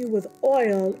 anointing you with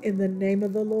oil in the name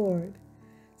of the Lord.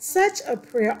 Such a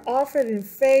prayer offered in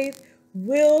faith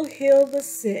will heal the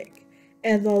sick,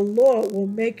 and the Lord will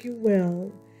make you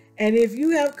well. And if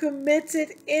you have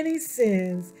committed any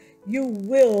sins, you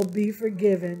will be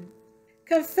forgiven.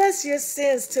 Confess your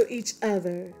sins to each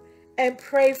other and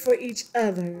pray for each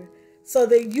other so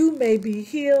that you may be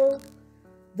healed.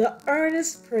 The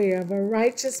earnest prayer of a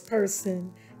righteous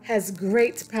person has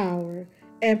great power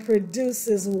and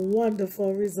produces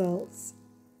wonderful results.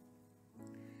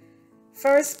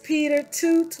 1 Peter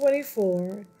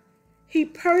 2:24. He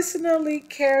personally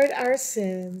carried our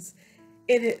sins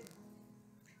in it.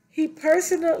 He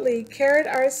personally carried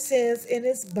our sins in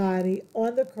his body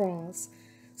on the cross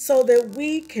so that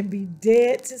we can be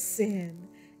dead to sin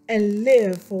and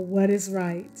live for what is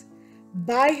right.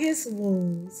 By his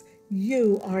wounds,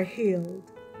 you are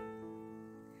healed.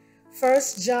 1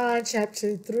 John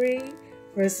chapter 3,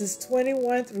 verses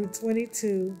 21 through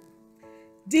 22.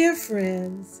 Dear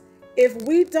friends, if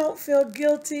we don't feel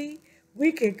guilty,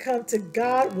 we can come to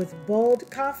God with bold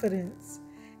confidence,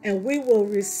 and we will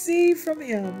receive from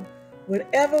him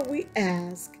whatever we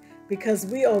ask, because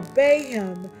we obey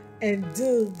him and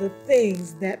do the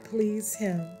things that please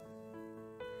him.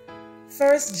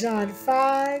 1 John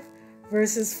 5,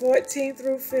 verses 14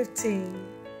 through 15.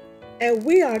 And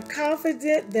we are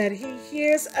confident that he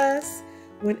hears us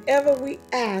whenever we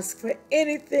ask for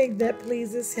anything that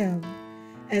pleases him.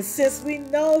 And since we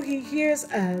know he hears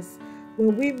us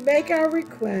when we make our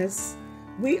requests,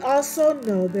 we also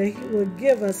know that he will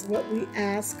give us what we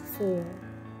ask for.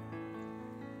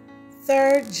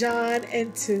 3 John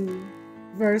 2,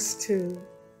 verse 2.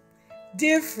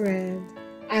 Dear friend,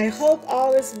 I hope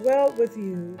all is well with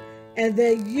you and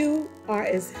that you are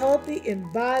as healthy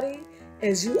in body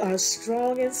as you are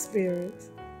strong in spirit.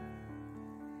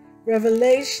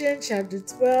 Revelation chapter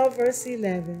 12, verse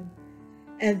 11.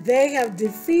 And they have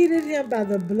defeated him by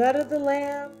the blood of the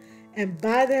Lamb and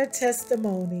by their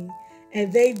testimony.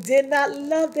 And they did not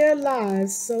love their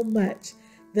lives so much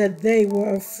that they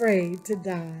were afraid to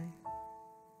die.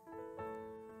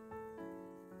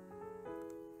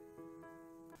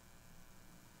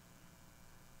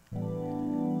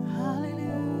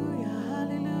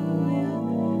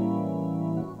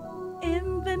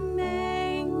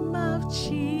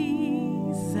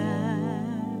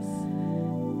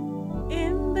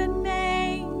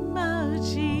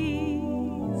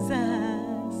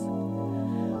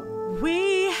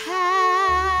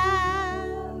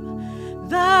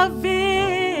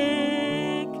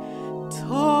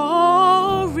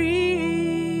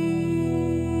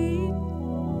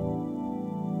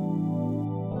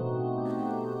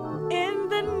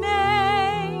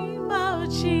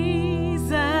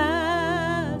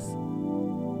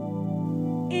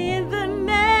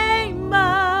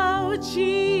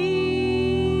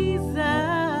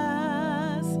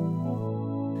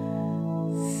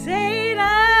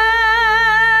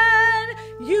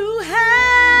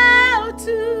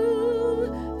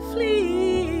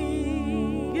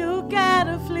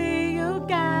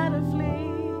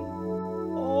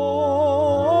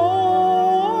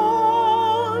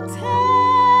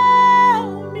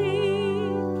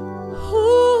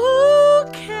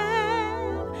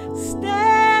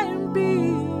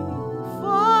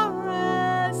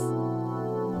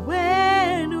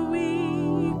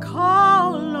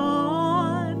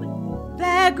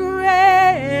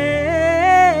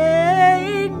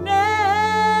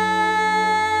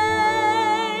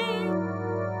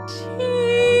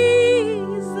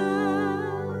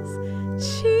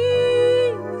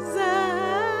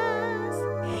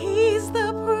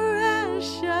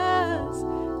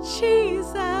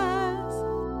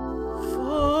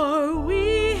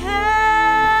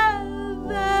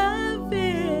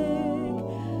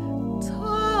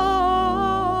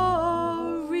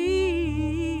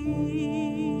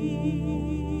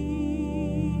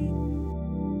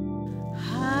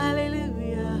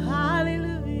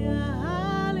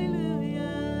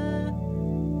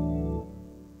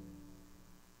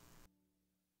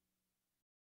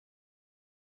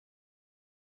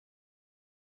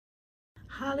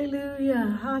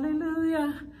 Hallelujah,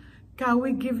 hallelujah. God,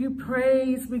 we give you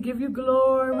praise, we give you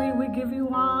glory, we give you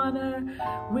honor.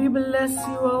 We bless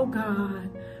you, oh God.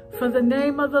 For the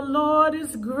name of the Lord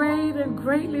is great and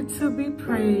greatly to be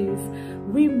praised.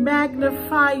 We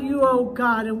magnify you, oh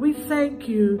God, and we thank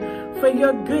you for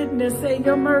your goodness and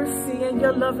your mercy and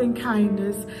your loving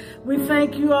kindness. We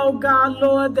thank you, oh God,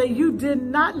 Lord, that you did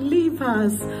not leave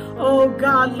us, oh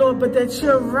God, Lord, but that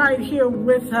you're right here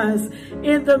with us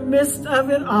in the midst of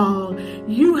it all.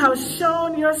 You have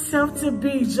shown yourself to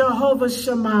be Jehovah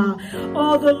Shammah,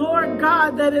 oh, the Lord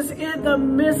God that is in the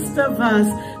midst of us.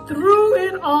 Through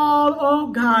it all, oh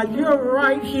God, you're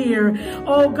right here.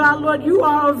 Oh God, Lord, you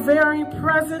are a very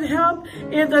present help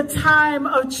in the time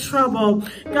of trouble.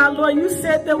 God, Lord, you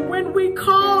said that when we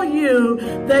call you,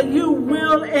 that you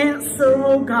will answer,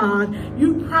 oh God.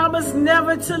 You promised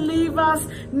never to leave us,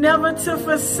 never to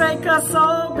forsake us,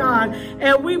 oh God.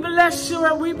 And we bless you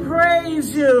and we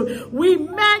praise you. We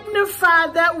magnify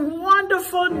that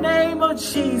wonderful name of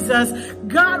Jesus.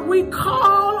 God, we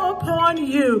call upon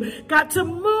you, God, to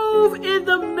move in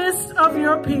the midst of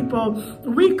your people.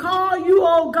 We call you,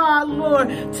 oh God, Lord,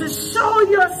 to show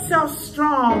yourself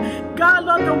strong. God,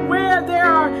 Lord, where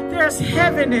there's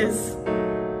heaviness,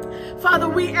 Father,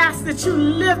 we ask that you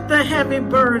lift the heavy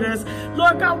burdens.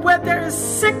 Lord God, where there is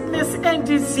sickness and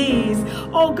disease,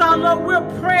 oh God, Lord,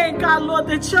 we're praying, God, Lord,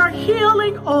 that your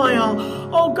healing oil,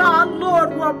 oh God,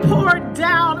 Lord, will pour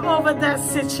down over that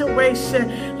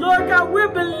situation. Lord God, we're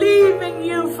believing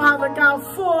you, Father God,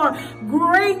 for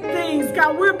great things.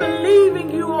 God, we're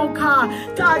believing you, oh God,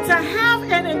 God, to have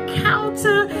an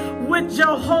encounter with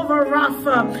Jehovah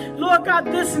Rapha. Lord God,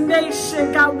 this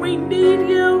nation, God, we need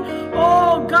you.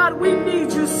 Oh God, we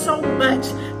need you so much.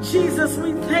 Jesus,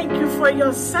 we thank you for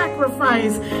your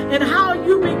sacrifice and how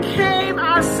you became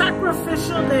our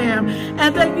sacrificial lamb,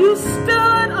 and that you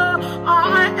stood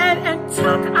and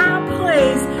took our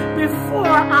place before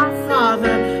our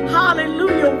Father.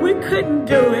 Hallelujah. We couldn't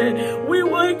do it.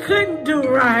 We couldn't do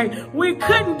right. We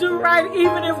couldn't do right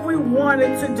even if we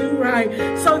wanted to do right.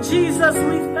 So Jesus,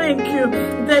 we thank you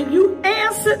that you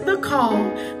answered the call,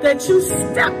 that you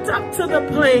stepped up to the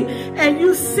plate, and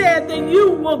you said that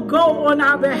you will go on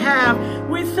our behalf.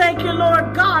 We thank you,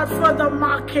 Lord God, for the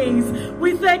mockings.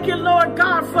 We thank you, Lord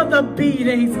God, for the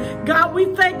beatings. God,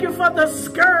 we thank you for the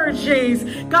scourgings.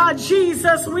 God,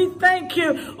 Jesus, we thank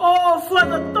you, oh, for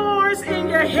the thorns in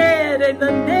your head. head and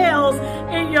the nails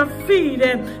in your feet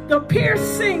and the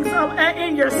piercings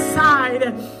in your side.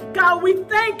 God, we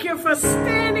thank you for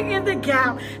standing in the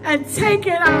gap and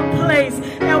taking our place.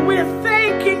 And we're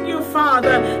thanking you,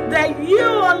 Father, that you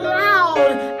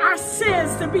allowed our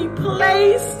sins to be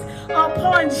placed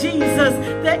upon Jesus,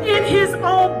 that in his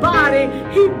own body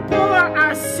he bore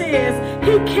our sins,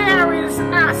 he carries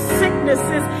our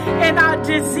sicknesses and our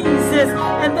diseases,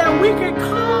 and that we can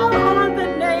call on the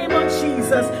name of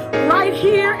Jesus right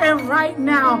here and right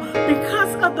now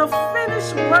because of the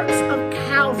finished works of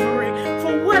Calvary,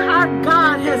 for what our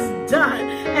God has done,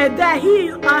 and that he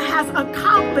has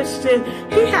accomplished it.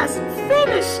 He has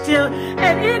finished it,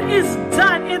 and it is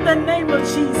done in the name of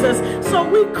Jesus. So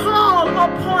we call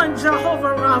upon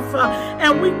Jehovah Rapha,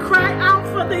 and we cry out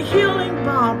for the healing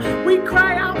balm. We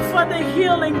cry out for the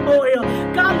healing oil.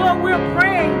 God, Lord, we're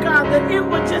praying, God, that it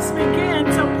would just begin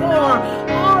to pour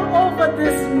all over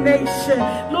this nation.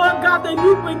 Lord God, that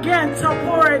you begin to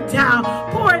pour it down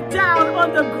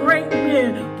on the great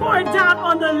men, pour it down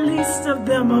on the least of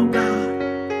them, oh God.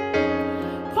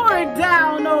 Pour it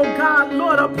down, oh God,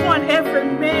 Lord, upon every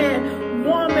man,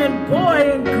 woman,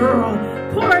 boy, and girl.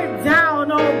 Pour it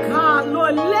down, oh God,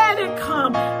 Lord, let it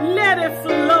come, let it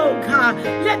flow, God.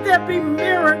 Let there be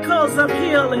miracles of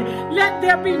healing. Let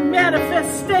there be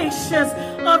manifestations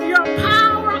of your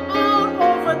power all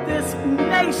over this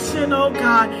nation, oh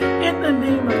God, in the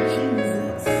name of Jesus.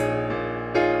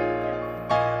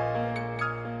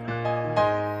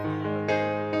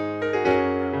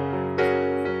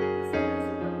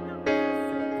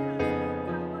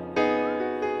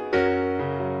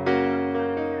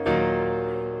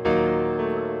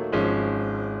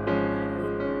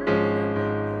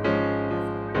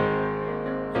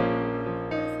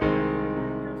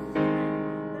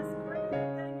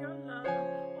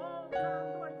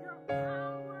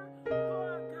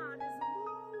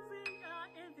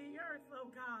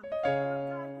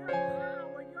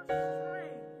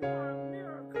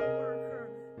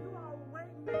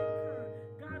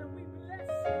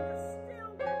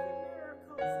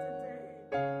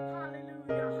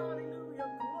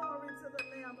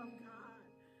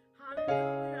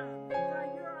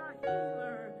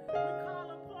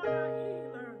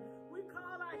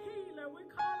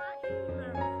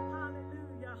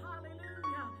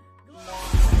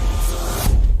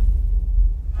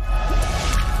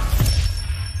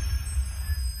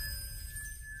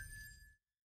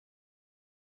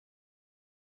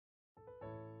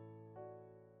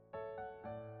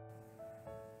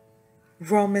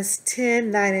 Romans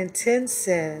 10:9-10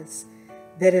 says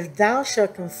that if thou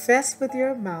shalt confess with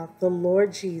your mouth the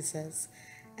Lord Jesus,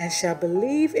 and shalt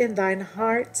believe in thine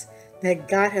heart that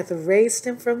God hath raised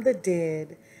him from the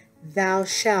dead, thou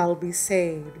shalt be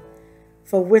saved.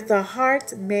 For with the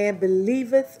heart man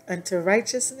believeth unto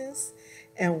righteousness,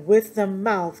 and with the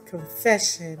mouth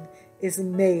confession is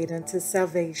made unto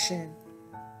salvation.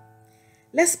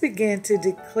 Let's begin to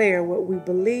declare what we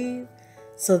believe,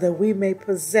 so that we may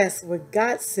possess what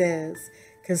God says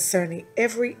concerning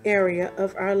every area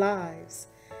of our lives.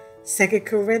 2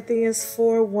 Corinthians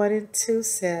 4:1-2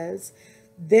 says,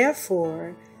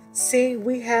 Therefore, seeing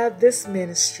we have this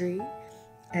ministry,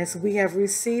 as we have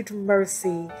received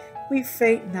mercy, we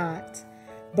faint not,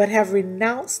 but have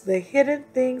renounced the hidden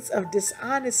things of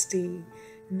dishonesty,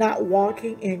 not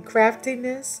walking in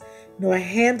craftiness, nor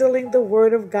handling the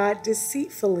word of God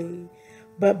deceitfully,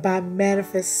 but by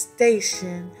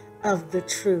manifestation of the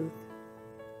truth.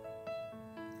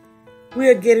 We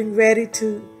are getting ready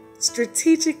to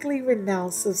strategically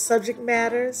renounce the subject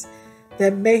matters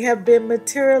that may have been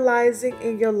materializing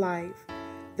in your life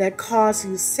that cause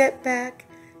you setback,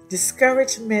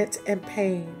 discouragement, and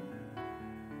pain.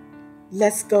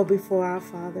 Let's go before our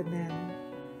Father now.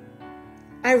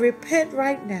 I repent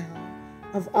right now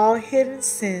of all hidden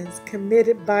sins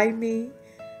committed by me,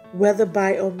 whether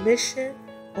by omission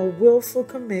or willful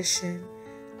commission.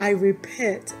 I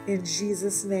repent in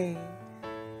Jesus' name.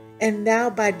 And now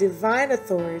by divine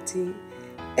authority,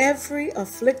 every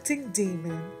afflicting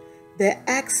demon that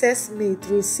accessed me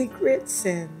through secret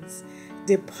sins,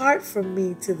 depart from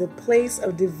me to the place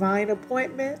of divine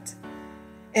appointment,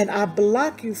 and I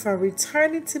block you from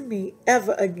returning to me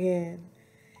ever again.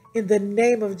 In the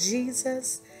name of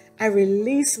Jesus, I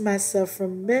release myself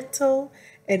from mental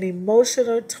and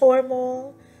emotional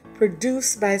turmoil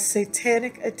produced by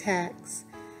satanic attacks.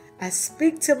 I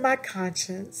speak to my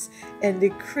conscience and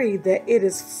decree that it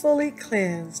is fully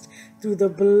cleansed through the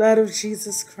blood of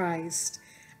Jesus Christ.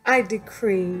 I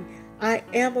decree I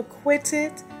am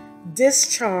acquitted,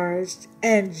 discharged,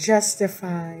 and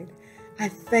justified. I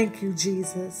thank you,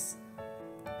 Jesus.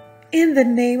 In the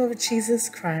name of Jesus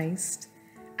Christ,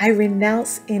 I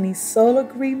renounce any soul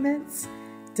agreements,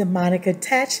 demonic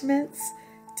attachments,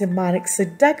 demonic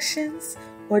seductions,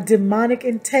 or demonic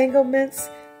entanglements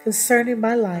concerning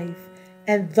my life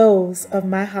and those of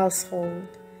my household.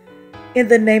 In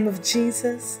the name of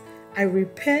Jesus, I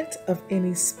repent of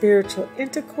any spiritual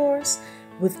intercourse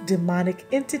with demonic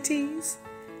entities,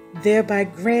 thereby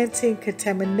granting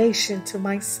contamination to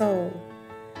my soul.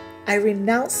 I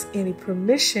renounce any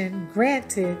permission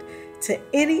granted to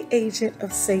any agent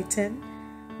of Satan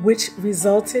which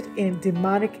resulted in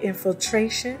demonic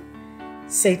infiltration,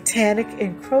 satanic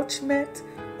encroachment,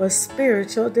 or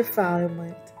spiritual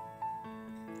defilement.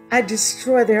 I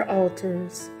destroy their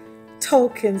altars,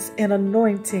 tokens, and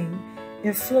anointing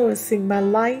influencing my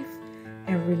life,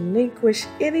 and relinquish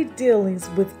any dealings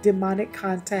with demonic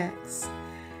contacts.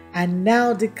 I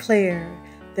now declare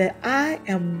that I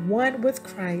am one with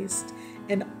Christ,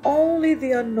 and only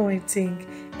the anointing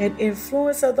and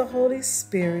influence of the Holy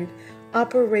Spirit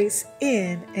operates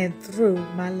in and through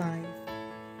my life.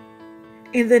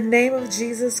 In the name of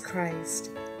Jesus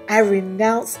Christ, I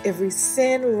renounce every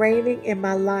sin reigning in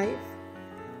my life.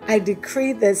 I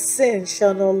decree that sin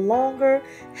shall no longer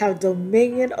have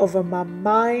dominion over my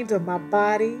mind or my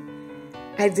body.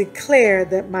 I declare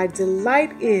that my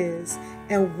delight is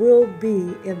and will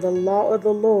be in the law of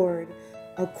the Lord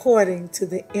according to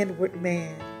the inward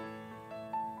man.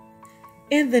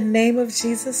 In the name of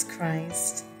Jesus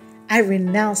Christ, I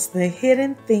renounce the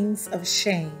hidden things of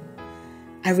shame.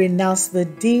 I renounce the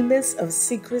demons of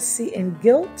secrecy and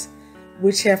guilt,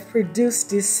 which have produced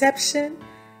deception,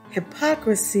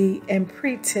 hypocrisy, and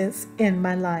pretense in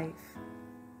my life.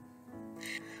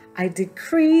 I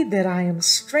decree that I am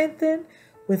strengthened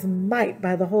with might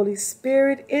by the Holy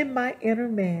Spirit in my inner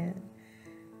man.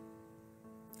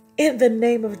 In the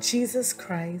name of Jesus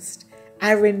Christ,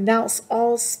 I renounce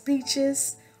all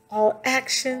speeches, all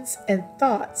actions, and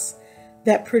thoughts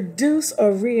that produce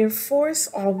or reinforce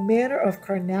all manner of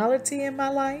carnality in my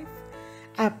life.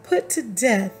 I put to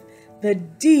death the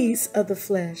deeds of the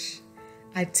flesh.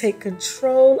 I take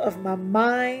control of my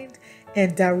mind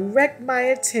and direct my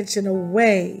attention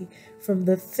away from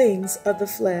the things of the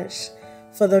flesh,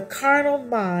 for the carnal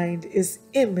mind is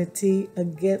enmity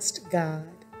against God.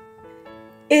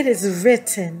 It is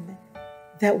written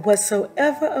that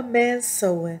whatsoever a man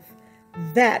soweth,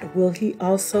 that will he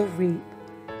also reap.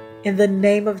 In the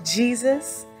name of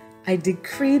Jesus, I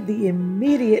decree the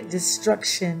immediate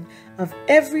destruction of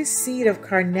every seed of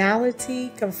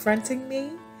carnality confronting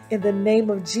me. In the name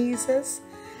of Jesus,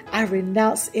 I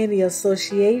renounce any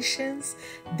associations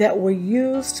that were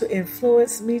used to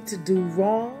influence me to do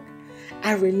wrong.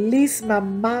 I release my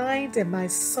mind and my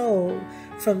soul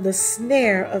from the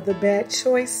snare of the bad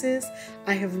choices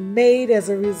I have made as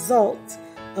a result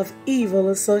of evil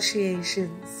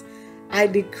associations. I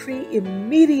decree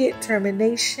immediate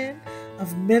termination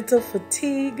of mental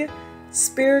fatigue,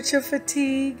 spiritual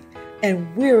fatigue,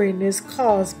 and weariness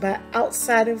caused by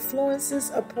outside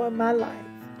influences upon my life.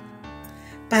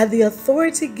 By the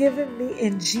authority given me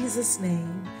in Jesus'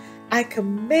 name, I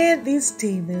command these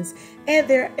demons and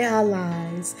their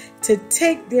allies to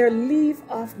take their leave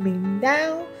of me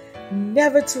now,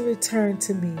 never to return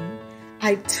to me.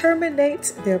 I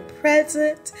terminate their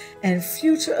present and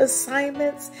future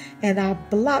assignments, and I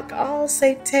block all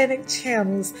satanic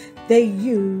channels they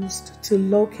used to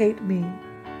locate me.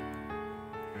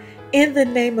 In the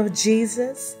name of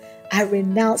Jesus, I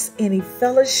renounce any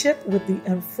fellowship with the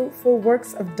unfruitful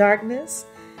works of darkness.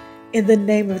 In the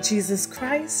name of Jesus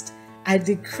Christ, I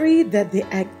decree that the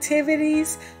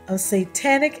activities of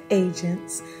satanic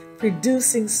agents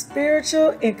producing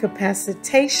spiritual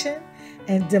incapacitation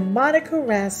and demonic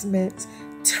harassment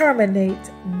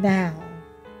terminate now.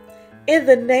 In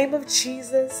the name of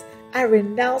Jesus, I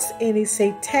renounce any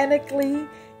satanically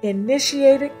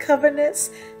initiated covenants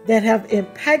that have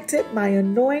impacted my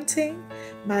anointing,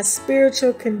 my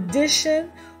spiritual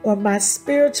condition, or my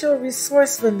spiritual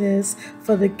resourcefulness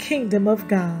for the kingdom of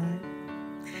God.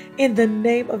 In the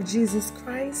name of Jesus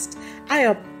Christ, I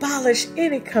abolish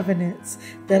any covenants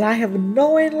that I have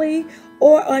knowingly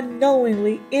or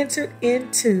unknowingly entered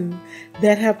into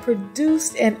that have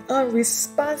produced an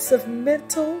unresponsive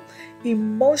mental,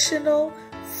 emotional,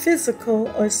 physical,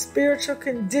 or spiritual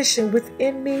condition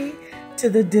within me to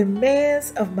the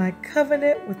demands of my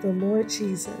covenant with the Lord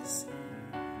Jesus.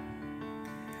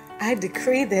 I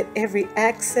decree that every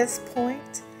access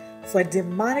point for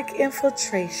demonic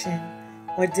infiltration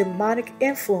or demonic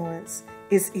influence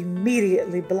is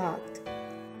immediately blocked.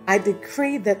 I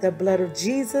decree that the blood of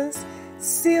Jesus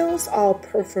seals all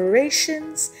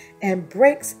perforations and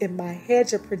breaks in my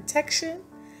hedge of protection.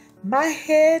 My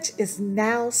hedge is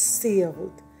now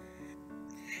sealed.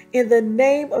 In the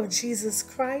name of Jesus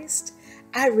Christ,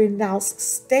 I renounce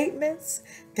statements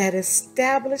that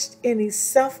established any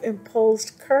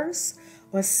self-imposed curse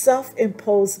or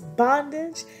self-imposed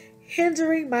bondage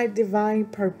hindering my divine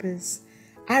purpose.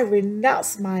 I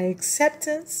renounce my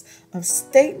acceptance of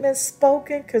statements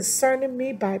spoken concerning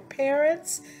me by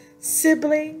parents,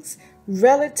 siblings,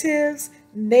 relatives,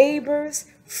 neighbors,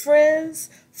 friends,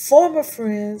 former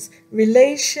friends,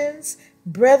 relations,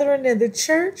 brethren in the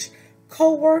church,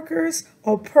 co-workers,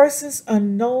 or persons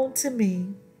unknown to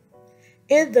me.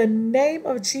 In the name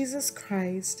of Jesus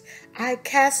Christ, I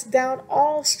cast down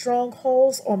all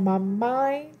strongholds on my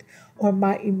mind or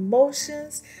my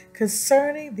emotions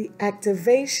concerning the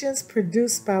activations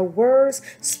produced by words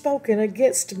spoken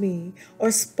against me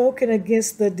or spoken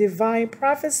against the divine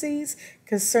prophecies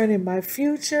concerning my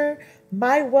future,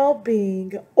 my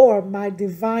well-being, or my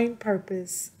divine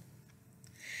purpose.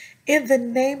 In the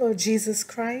name of Jesus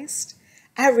Christ,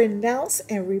 I renounce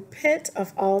and repent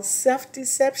of all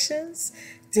self-deceptions,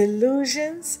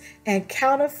 delusions, and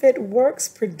counterfeit works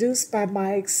produced by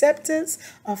my acceptance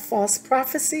of false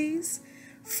prophecies.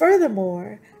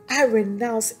 Furthermore, I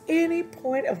renounce any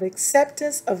point of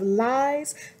acceptance of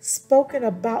lies spoken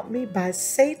about me by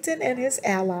Satan and his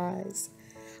allies.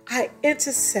 I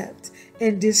intercept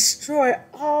and destroy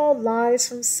all lies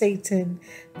from Satan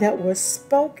that were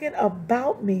spoken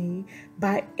about me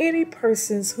by any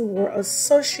persons who were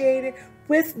associated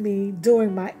with me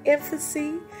during my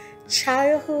infancy,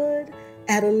 childhood,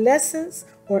 adolescence,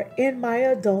 or in my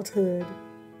adulthood.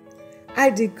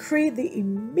 I decree the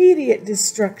immediate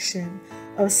destruction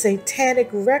of satanic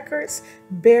records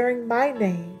bearing my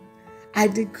name. I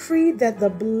decree that the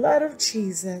blood of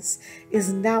Jesus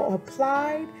is now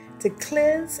applied to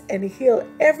cleanse and heal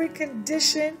every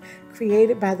condition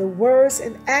created by the words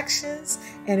and actions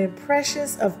and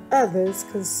impressions of others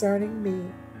concerning me.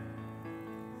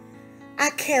 I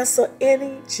cancel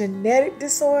any genetic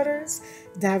disorders,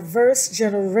 diverse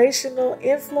generational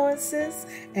influences,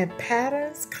 and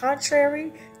patterns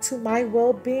contrary to my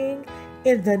well-being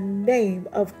in the name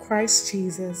of Christ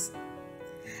Jesus.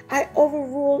 I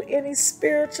overrule any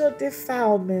spiritual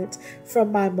defilement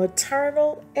from my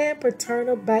maternal and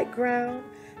paternal background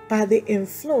by the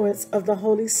influence of the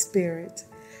Holy Spirit.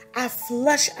 I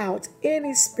flush out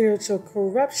any spiritual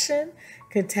corruption,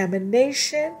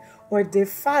 contamination, or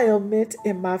defilement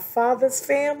in my father's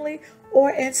family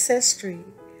or ancestry.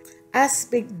 I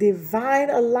speak divine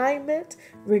alignment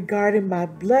regarding my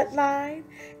bloodline,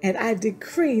 and I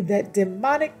decree that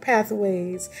demonic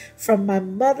pathways from my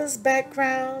mother's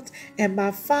background and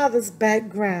my father's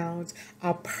background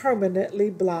are permanently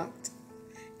blocked.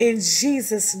 In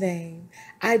Jesus' name,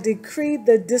 I decree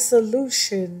the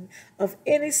dissolution of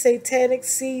any satanic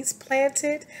seeds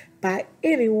planted by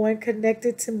anyone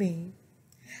connected to me.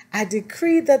 I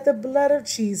decree that the blood of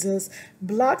Jesus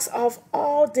blocks off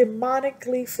all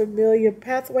demonically familiar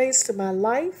pathways to my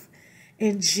life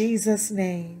in Jesus'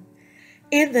 name.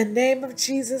 In the name of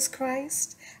Jesus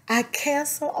Christ, I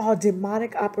cancel all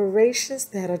demonic operations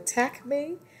that attack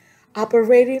me,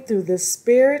 operating through the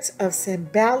spirits of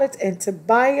Sanballat and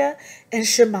Tobiah and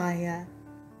Shemaiah.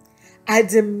 I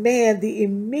demand the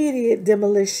immediate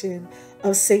demolition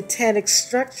of satanic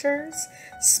structures,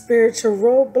 spiritual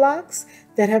roadblocks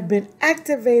that have been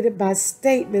activated by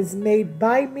statements made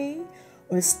by me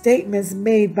or statements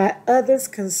made by others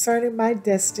concerning my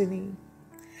destiny.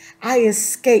 I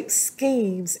escape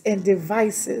schemes and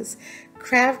devices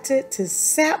crafted to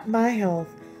sap my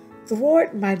health,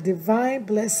 thwart my divine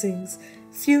blessings,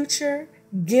 future,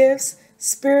 gifts,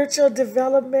 spiritual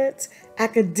development,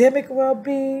 academic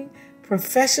well-being,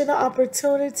 professional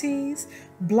opportunities,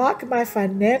 block my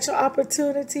financial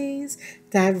opportunities,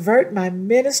 divert my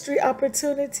ministry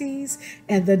opportunities,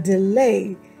 and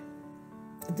delay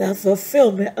the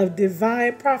fulfillment of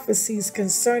divine prophecies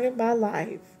concerning my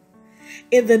life.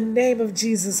 In the name of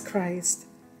Jesus Christ,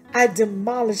 I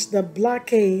demolish the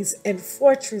blockades and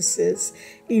fortresses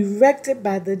erected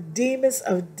by the demons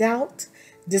of doubt,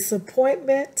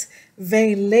 disappointment,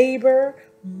 vain labor,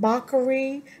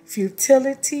 mockery,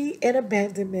 futility, and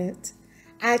abandonment.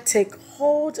 I take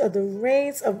hold of the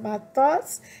reins of my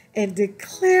thoughts and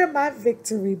declare my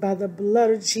victory by the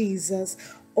blood of Jesus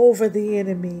over the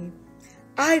enemy.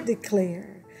 I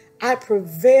declare I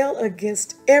prevail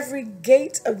against every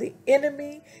gate of the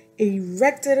enemy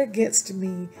erected against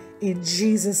me in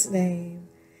Jesus' name.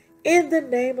 In the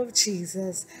name of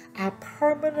Jesus, I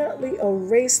permanently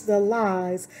erase the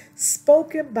lies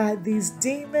spoken by these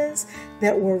demons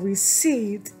that were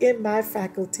received in my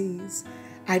faculties.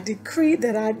 I decree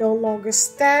that I no longer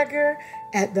stagger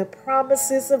at the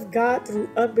promises of God through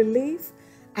unbelief.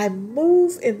 I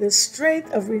move in the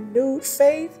strength of renewed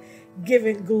faith,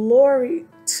 giving glory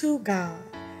to God.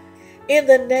 In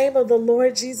the name of the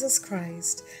Lord Jesus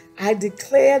Christ, I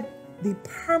declare the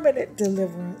permanent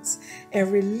deliverance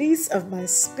and release of my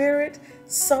spirit,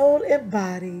 soul, and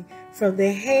body from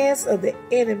the hands of the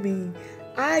enemy.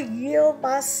 I yield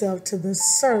myself to the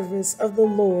service of the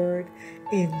Lord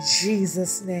in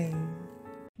Jesus' name.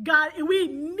 God, we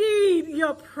need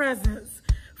your presence.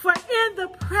 For in the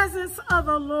presence of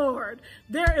the Lord,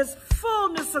 there is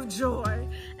fullness of joy.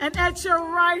 And at your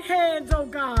right hand, oh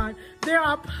God, there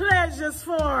are pleasures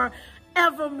for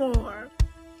evermore.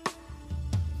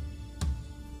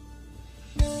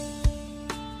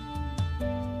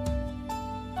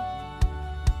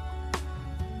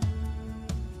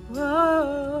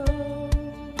 Whoa,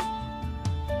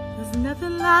 there's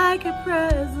nothing like your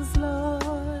presence,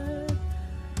 Lord.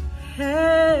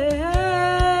 Hey,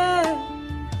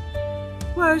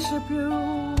 worship you,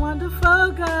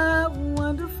 wonderful God,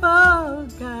 wonderful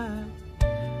God.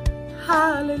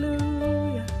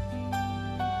 Hallelujah.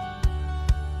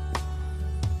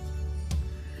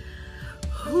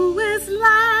 Who is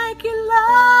like you,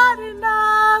 Lord, in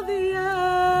all the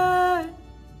earth?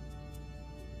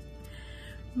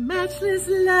 Matchless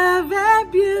love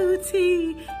and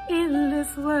beauty,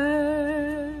 endless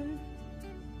word.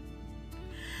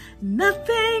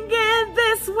 Nothing in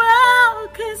this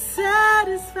world can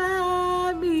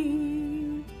satisfy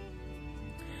me.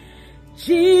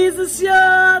 Jesus,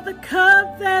 you're the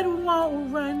cup that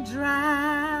won't run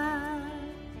dry.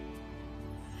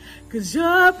 'Cause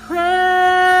your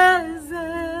presence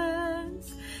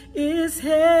is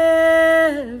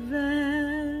heaven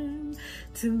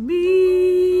to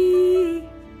me.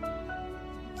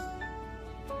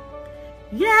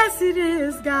 Yes, it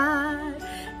is, God.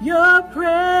 Your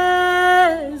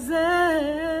presence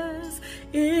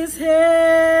is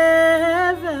heaven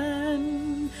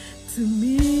to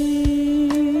me.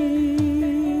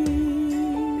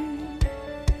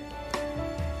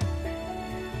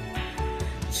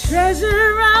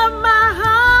 Treasure of my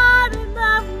heart and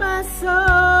of my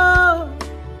soul.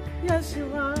 Yes, you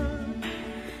are.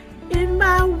 In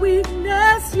my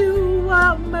weakness, you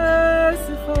are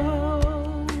merciful.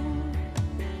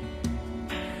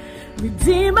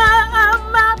 Redeemer of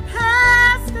my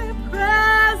past and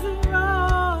present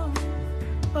wrong.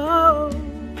 Oh,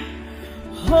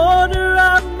 holder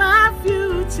of my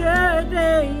future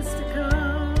days to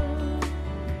come.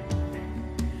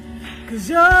 'Cause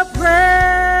your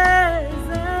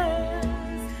presence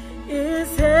is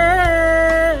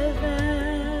heaven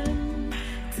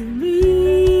to me.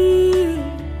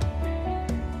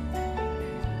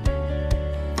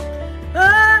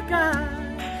 Oh God,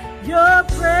 your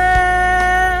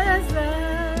presence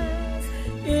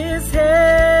is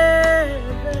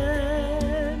heaven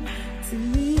to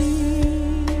me.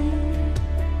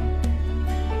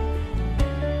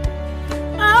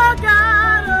 Oh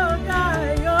God,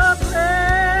 your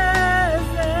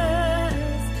presence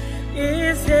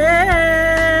is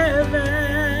heaven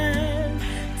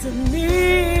to me.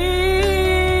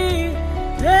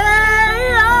 Hey,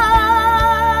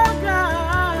 oh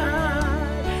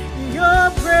God, your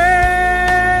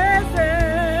presence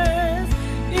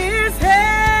is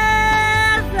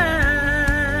heaven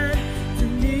to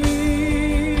me,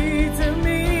 to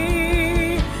me,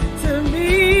 to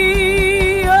me.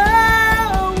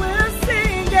 Oh, we'll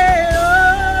sing it.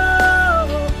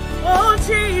 Oh,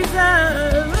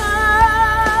 Jesus.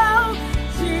 Oh,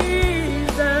 Jesus.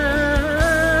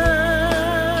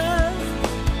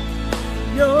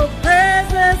 Your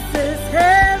presence is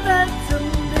heaven to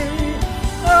me.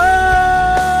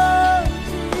 Oh,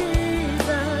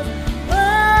 Jesus.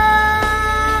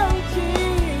 Oh,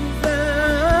 Jesus.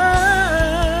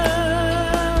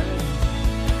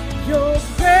 Your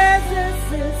presence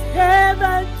is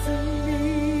heaven to me.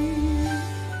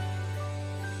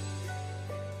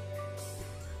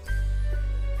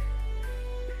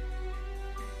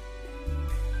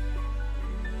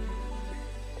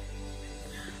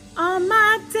 All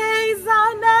my days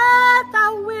on earth I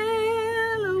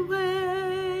will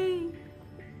await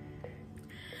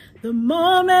the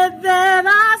moment that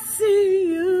I see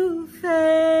you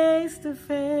face to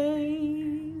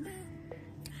face.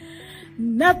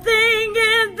 Nothing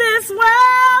in this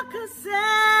world could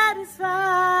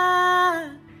satisfy.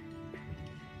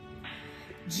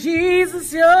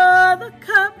 Jesus, you're the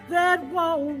cup that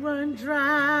won't run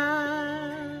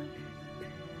dry.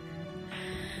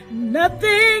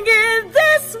 Nothing in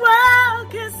this world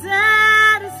can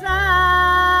satisfy,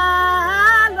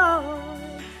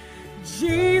 Lord.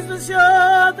 Jesus,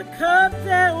 you're the cup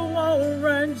that won't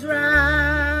run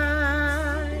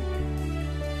dry.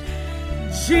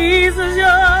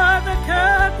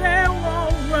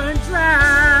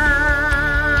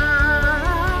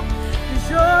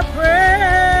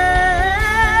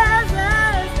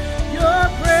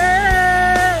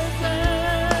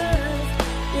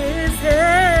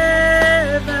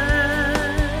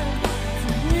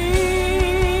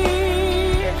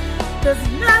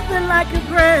 like your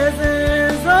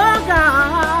presence, oh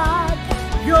God.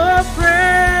 Your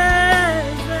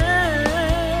presence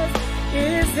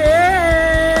is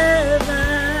heaven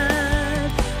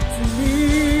to me.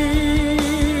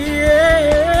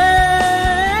 Yeah.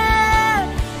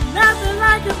 Nothing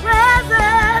like your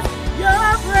presence. Your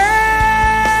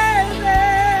presence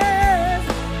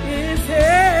is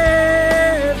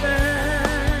heaven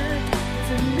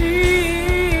to me.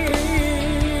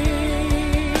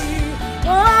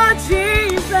 Oh,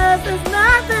 Jesus, there's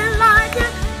nothing like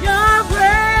it. Your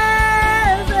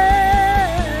presence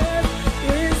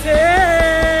is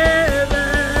heaven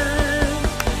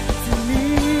to me,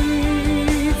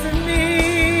 to me,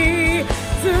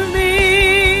 to me,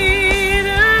 to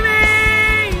me,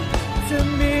 to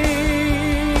me,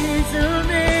 to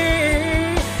me,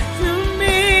 to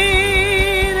me,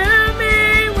 to me.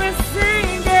 We're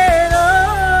singing, oh,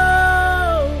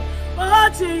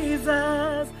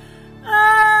 Jesus.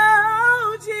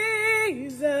 Oh,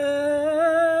 Jesus,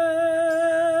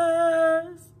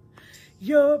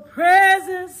 your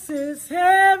presence is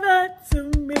heaven to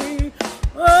me.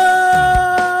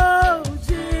 Oh,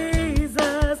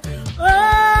 Jesus,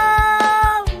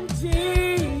 oh,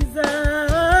 Jesus,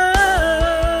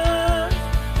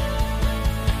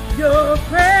 your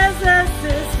presence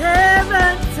is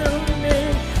heaven to me.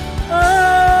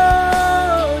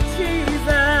 Oh,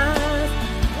 Jesus,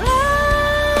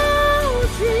 oh,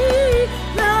 Jesus,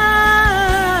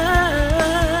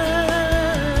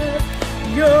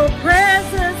 your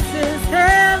presence is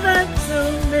heaven to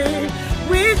me.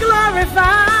 We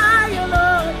glorify you,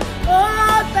 Lord.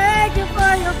 Oh, thank you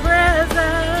for your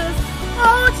presence.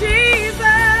 Oh,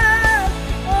 Jesus.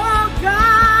 Oh,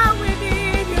 God, we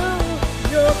need you.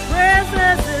 Your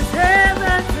presence is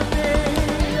heaven to me.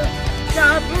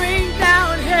 God, bring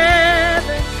down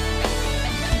heaven.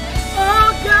 Oh,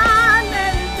 God,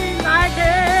 let it be like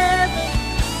heaven.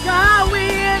 God, we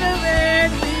enter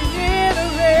in, we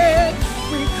enter in.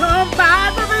 We come by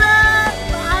the blood,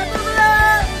 by the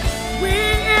blood. We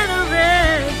enter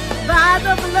in by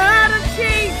the blood of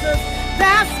Jesus.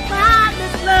 That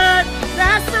spotless blood,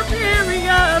 that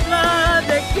superior blood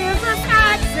that gives us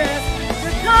access to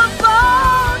come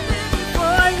boldly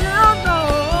before you,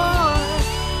 Lord.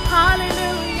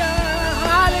 Hallelujah,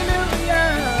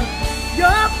 hallelujah.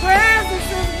 Your presence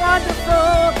is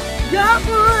wonderful. Your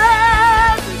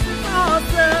presence is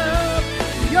awesome.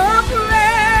 Your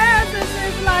presence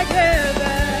is like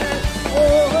heaven.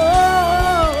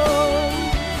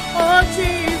 Oh,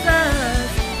 Jesus.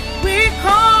 We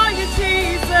call you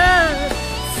Jesus,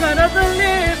 Son of the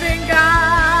living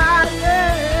God.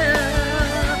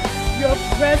 Yeah. Your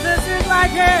presence is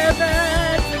like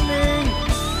heaven to me.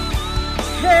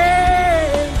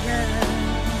 Hey, yeah.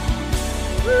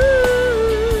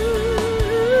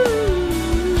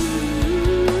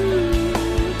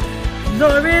 Ooh.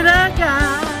 Glory to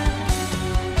God.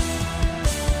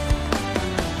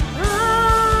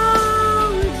 Oh,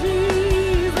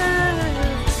 Jesus.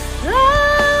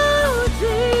 Oh,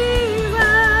 Jesus.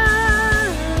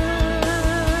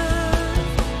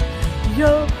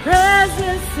 Your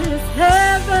presence is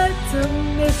heaven to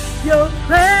me. Your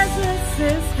presence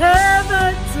is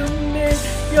heaven to me.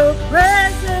 Your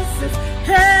presence is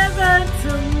heaven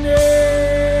to me.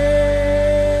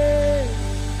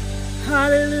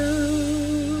 Hallelujah.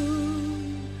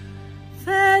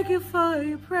 Thank you for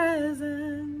your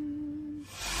presence.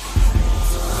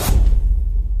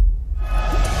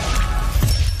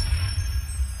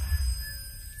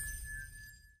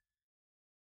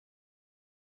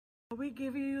 We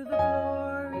give you the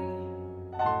glory.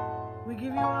 We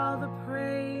give you all the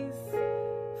praise.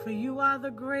 For you are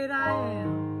the great I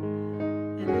am.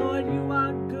 And Lord, you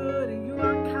are good and you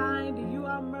are kind and you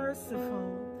are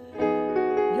merciful.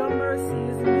 Your mercy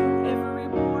is new every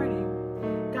morning.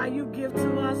 God, you give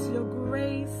to us your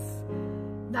grace.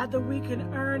 Not that we can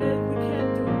earn it. We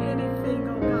can't do anything,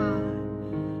 oh God.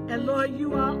 And Lord,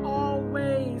 you are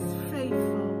always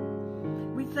faithful.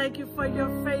 We thank you for your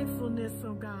faithfulness,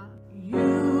 oh God.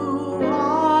 You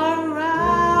are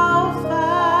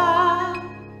Alpha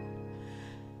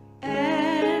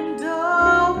and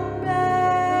Omega.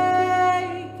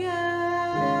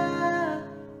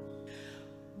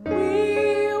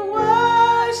 We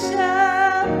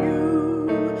worship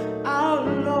you, our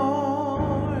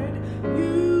Lord.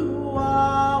 You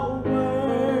are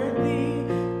worthy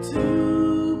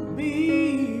to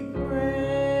be praised.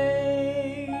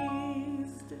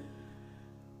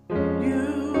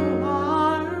 You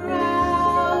are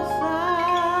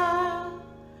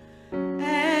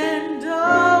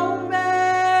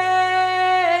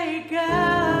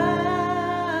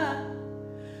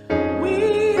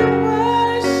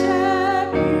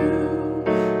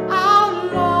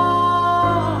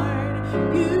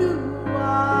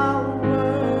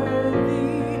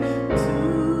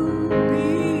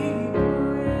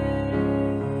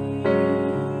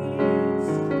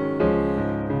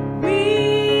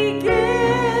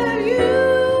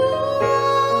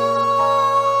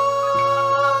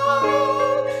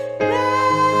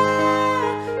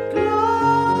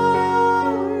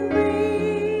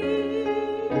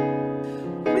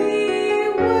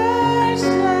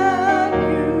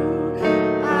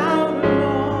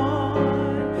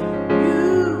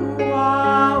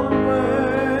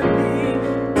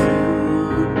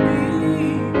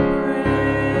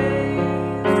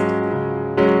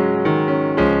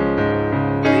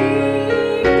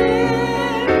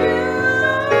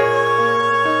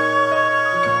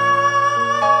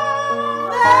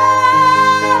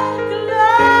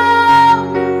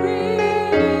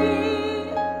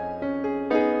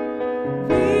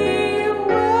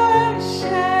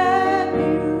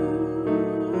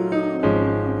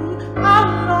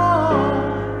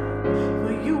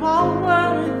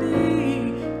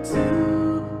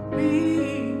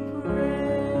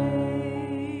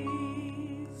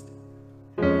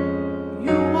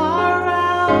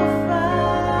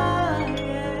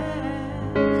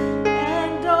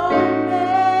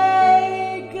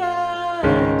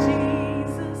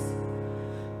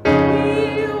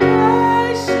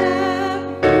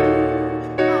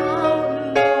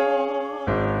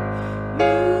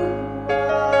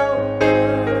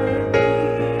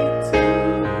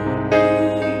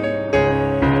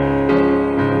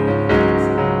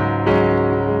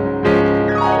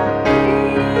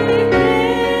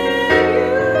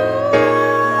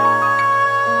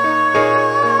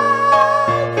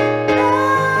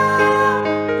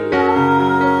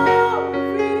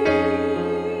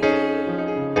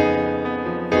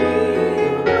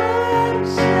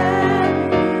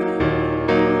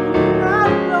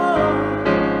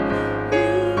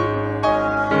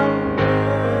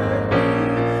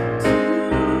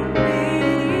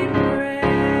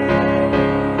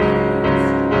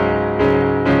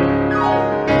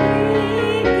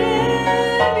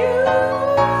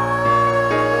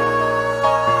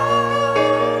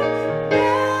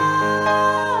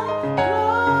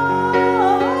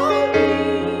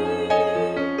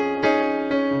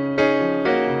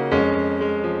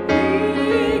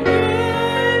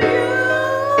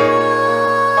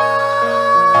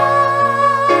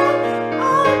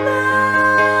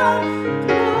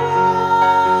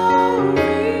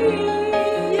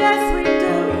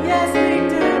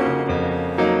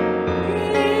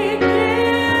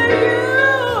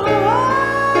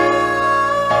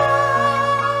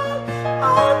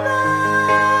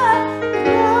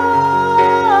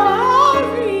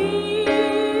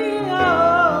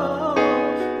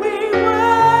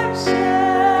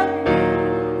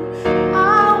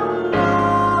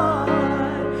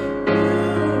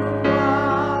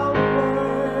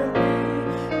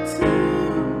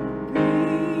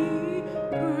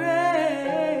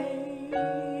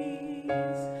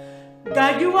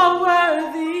God, you are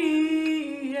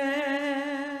worthy,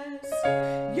 yes.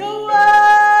 You're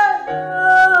worthy.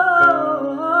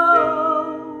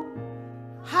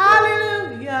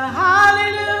 Hallelujah,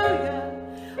 hallelujah.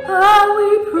 Oh,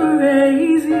 we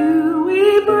praise you,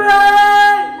 we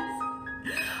praise.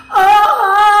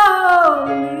 Oh,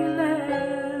 holy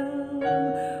Lamb,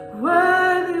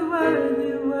 worthy,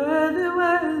 worthy, worthy,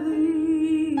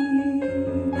 worthy.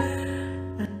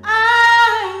 I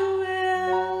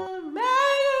will make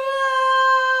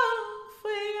room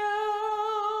for you.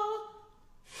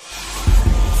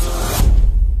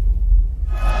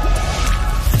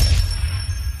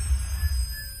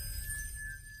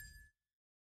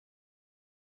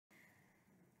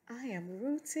 I am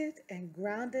rooted and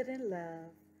grounded in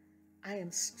love. I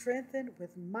am strengthened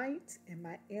with might in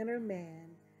my inner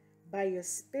man by your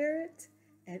Spirit,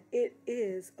 and it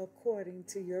is according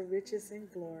to your riches and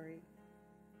glory.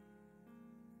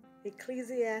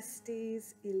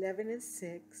 Ecclesiastes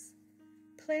 11:6.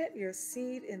 Plant your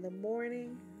seed in the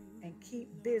morning and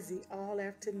keep busy all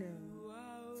afternoon,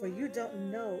 for you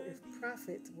don't know if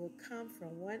profit will come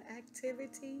from one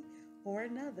activity or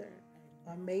another,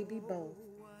 or maybe both.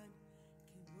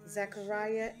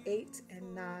 Zechariah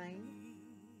 8:9.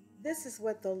 This is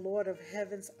what the Lord of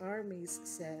Heaven's armies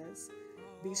says: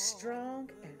 be strong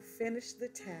and finish the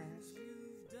task.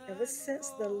 Ever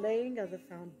since the laying of the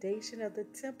foundation of the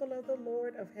temple of the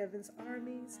Lord of Heaven's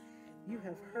armies, you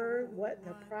have heard what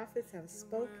the prophets have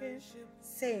spoken,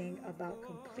 saying about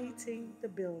completing the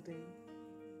building.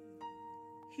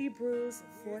 Hebrews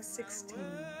 4:16.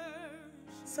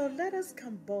 So let us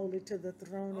come boldly to the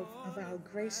throne of our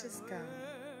gracious God.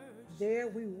 There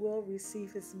we will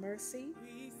receive his mercy,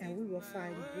 and we will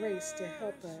find grace to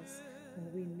help us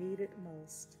when we need it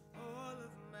most.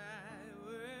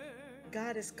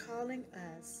 God is calling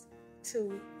us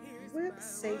to whip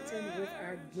Satan with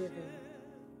our giving.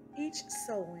 Each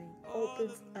sowing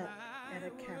opens up an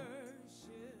account.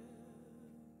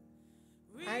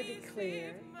 I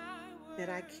declare that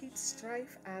I keep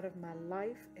strife out of my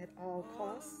life at all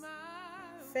costs.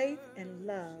 Faith and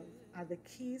love are the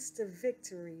keys to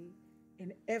victory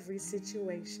in every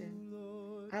situation.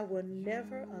 I will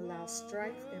never allow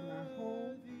strife in my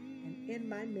home and in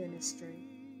my ministry.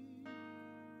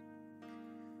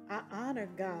 I honor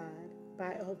God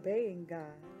by obeying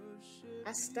God.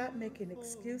 I stop making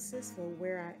excuses for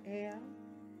where I am.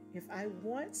 If I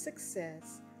want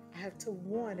success, I have to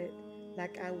want it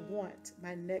like I want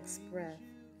my next breath.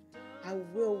 I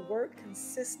will work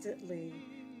consistently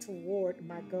toward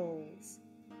my goals.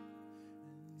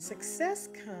 Success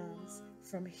comes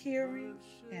from hearing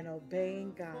and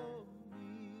obeying God.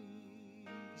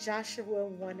 Joshua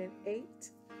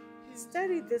 1:8.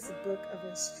 Study this book of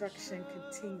instruction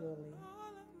continually.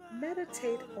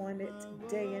 Meditate on it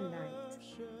day and night,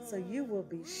 so you will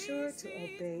be sure to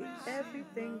obey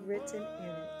everything written in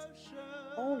it.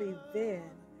 Only then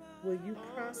will you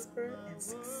prosper and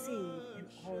succeed in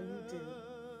all you do.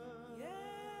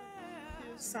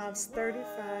 Psalms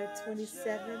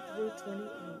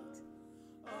 35:27-28.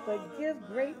 But give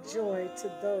great joy to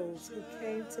those who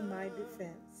came to my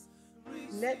defense.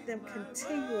 Let them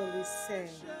continually say,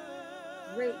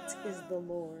 great is the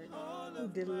Lord, who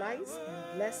delights in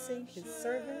blessing his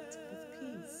servant with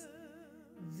peace.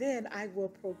 Then I will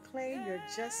proclaim your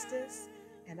justice,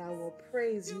 and I will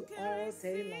praise you all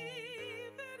day long.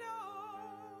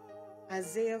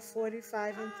 Isaiah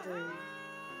 45:3.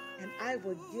 And I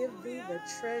will give thee the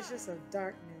treasures of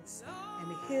darkness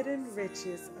and hidden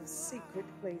riches of secret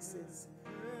places,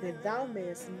 that thou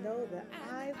mayest know that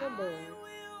I, the Lord,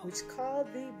 which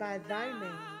called thee by thy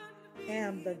name,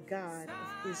 am the God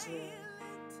of Israel.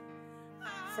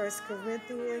 1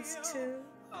 Corinthians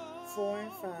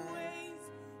 2:4-5.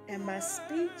 And my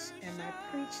speech and my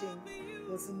preaching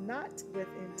was not with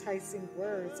enticing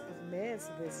words of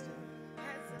man's wisdom,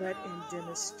 but in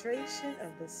demonstration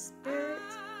of the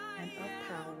Spirit and of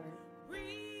power,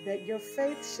 that your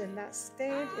faith should not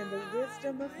stand in the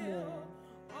wisdom of men,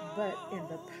 but in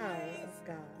the power of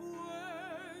God.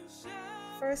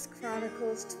 1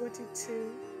 Chronicles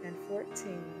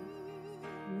 22:14.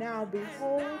 Now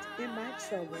behold, in my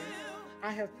trouble,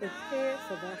 I have prepared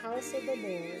for the house of the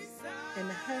Lord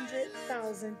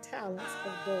 100,000 talents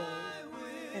of gold,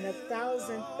 and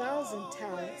 1,000,000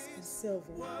 talents of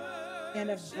silver, and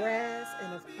of brass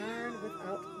and of iron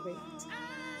without weight.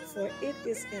 For it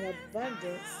is in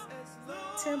abundance.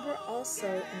 Timber also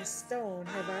and stone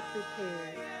have I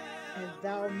prepared, and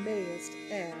thou mayest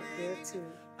add thereto.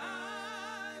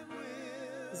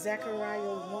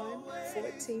 Zechariah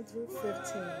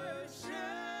 1:14-15.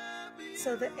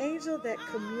 So the angel that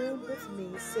communed with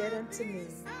me said unto me,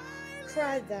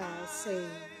 Cry thou,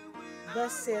 saying,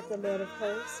 Thus saith the Lord of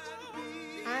hosts,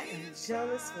 I am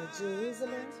jealous for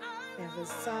Jerusalem and for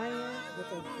Zion with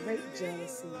a great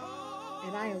jealousy,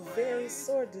 and I am very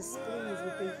sore displeased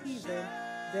with the heathen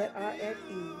that are at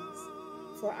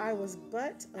ease. For I was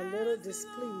but a little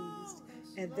displeased,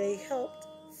 and they helped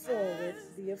forward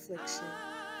the affliction.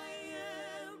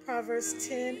 Proverbs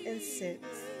 10:6.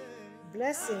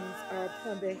 Blessings are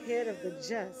upon the head of the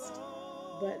just,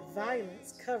 but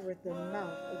violence covereth the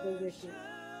mouth of the wicked.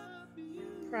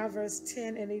 Proverbs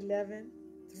 10:11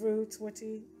 through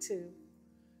 22.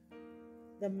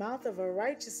 The mouth of a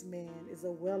righteous man is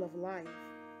a well of life,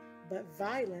 but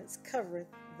violence covereth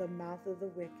the mouth of the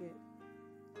wicked.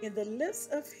 In the lips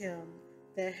of him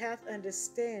that hath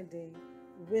understanding,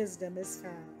 wisdom is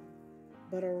found,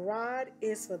 but a rod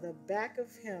is for the back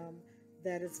of him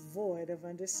that is void of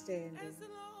understanding.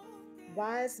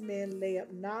 Wise men lay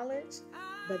up knowledge,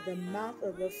 but the mouth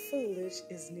of the foolish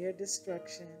is near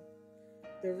destruction.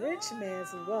 The rich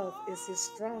man's wealth is his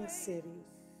strong city.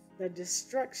 The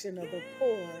destruction of the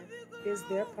poor is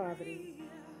their poverty.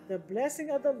 The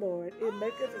blessing of the Lord, it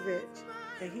maketh rich,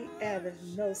 and he addeth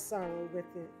no sorrow with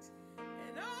it.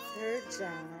 3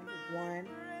 John 1,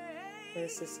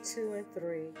 verses 2 and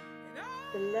 3.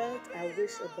 Beloved, I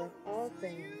wish above all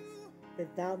things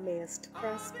that thou mayest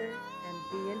prosper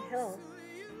and be in health,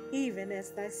 even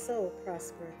as thy soul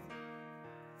prospereth.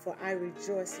 For I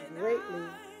rejoiced greatly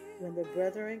when the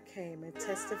brethren came and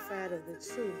testified of the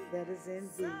truth that is in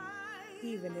thee,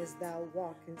 even as thou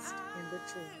walkest in the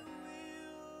truth.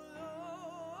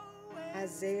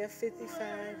 Isaiah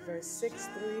 55, verse 6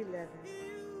 through 11.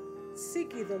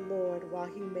 Seek ye the Lord while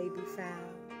he may be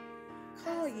found.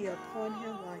 Call ye upon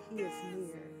him while he is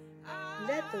near.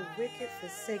 Let the wicked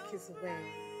forsake his way,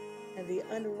 and the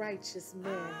unrighteous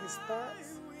man his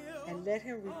thoughts, and let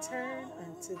him return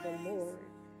unto the Lord,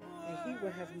 and he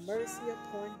will have mercy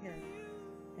upon him,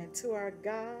 and to our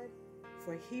God,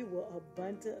 for he will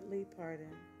abundantly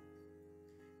pardon.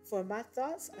 For my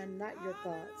thoughts are not your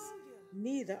thoughts,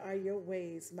 neither are your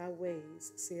ways my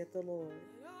ways, saith the Lord.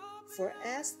 For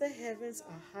as the heavens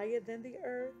are higher than the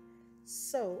earth,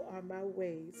 so are my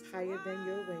ways higher than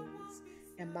your ways,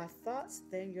 and my thoughts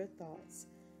than your thoughts.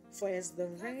 For as the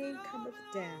rain cometh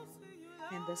down,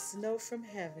 and the snow from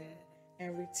heaven,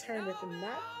 and returneth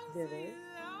not thither,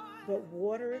 but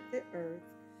watereth the earth,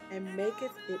 and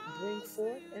maketh it bring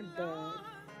forth and bud,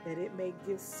 that it may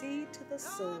give seed to the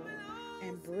sower,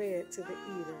 and bread to the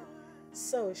eater,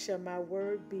 so shall my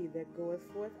word be that goeth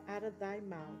forth out of thy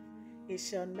mouth. It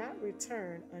shall not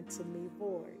return unto me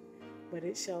void, but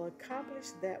it shall accomplish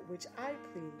that which I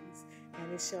please,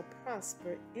 and it shall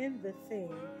prosper in the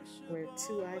thing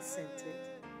whereto I sent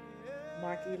it.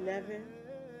 Mark 11,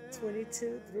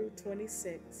 22 through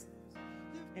 26.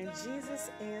 And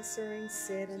Jesus answering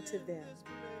said unto them,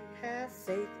 Have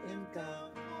faith in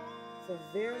God. For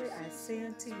verily I say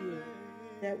unto you,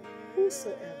 that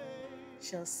whosoever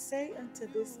shall say unto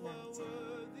this mountain,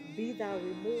 Be thou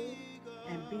removed,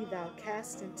 and be thou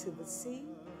cast into the sea,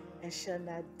 and shall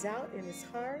not doubt in his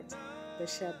heart, but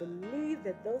shall believe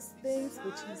that those things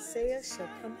which he saith shall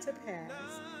come to pass,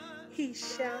 he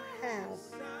shall have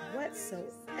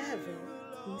whatsoever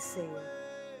he saith.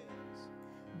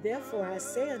 Therefore I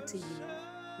say unto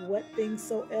you, what things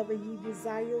soever ye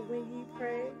desire when ye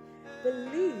pray,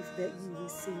 believe that ye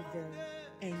receive them,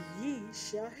 and ye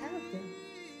shall have them.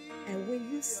 And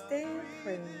when you stand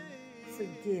praying,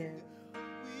 forgive,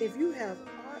 if you have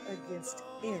aught against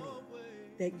any,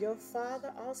 that your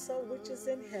Father also which is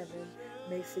in heaven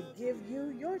may forgive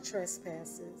you your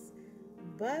trespasses.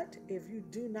 But if you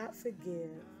do not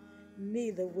forgive,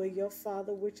 neither will your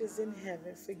Father which is in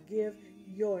heaven forgive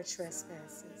your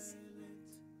trespasses.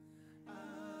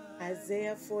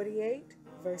 Isaiah 48,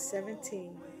 verse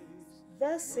 17.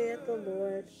 Thus saith the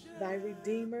Lord, thy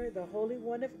Redeemer, the Holy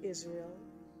One of Israel,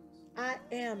 I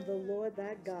am the Lord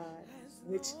thy God,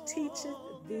 which teacheth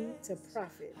thee to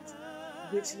profit,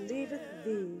 which leadeth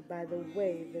thee by the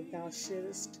way that thou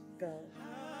shouldest go.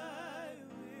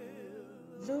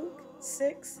 Luke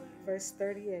 6, verse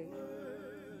 38.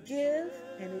 Give,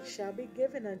 and it shall be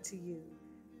given unto you,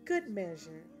 good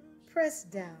measure,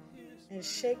 pressed down, and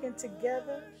shaken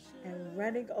together, and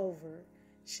running over,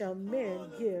 shall men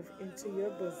give into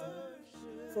your bosom.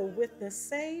 For with the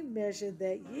same measure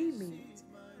that ye mete,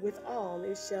 withal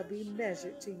it shall be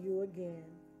measured to you again.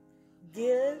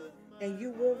 Give, and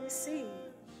you will receive.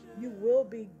 You will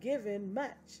be given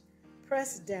much,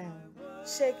 pressed down,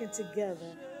 shaken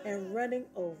together, and running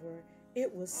over.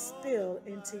 It will spill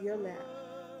into your lap.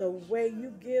 The way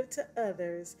you give to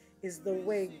others is the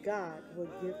way God will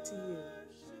give to you.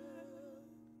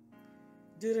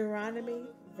 Deuteronomy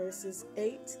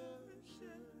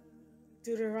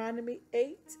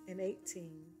 8 and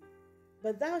 18.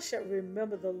 But thou shalt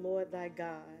remember the Lord thy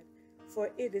God,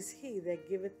 for it is he that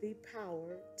giveth thee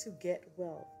power to get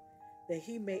wealth, that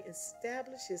he may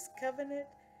establish his covenant,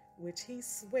 which he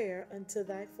sware unto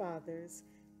thy fathers,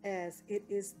 as it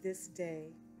is this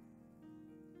day.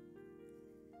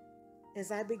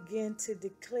 As I begin to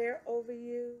declare over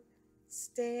you,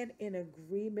 stand in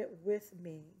agreement with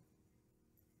me.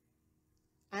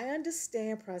 I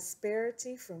understand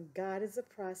prosperity from God is a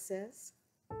process,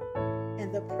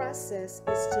 and the process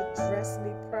is to dress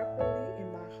me properly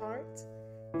in my heart,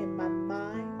 in my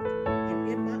mind,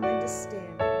 and in my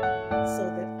understanding,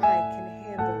 so that I can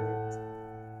handle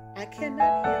it. I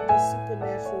cannot handle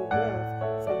supernatural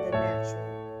wealth from the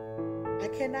natural. I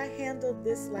cannot handle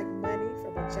this like money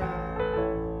from a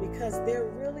job, because there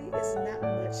really is not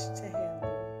much to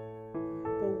handle.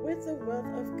 But with the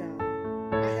wealth of God,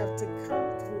 I have to come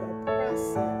through a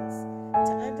process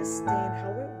to understand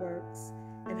how it works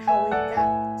and how it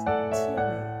got to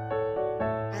me.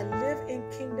 I live in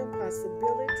kingdom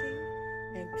possibility,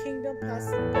 and kingdom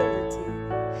possibility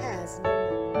has no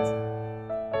limit.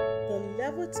 The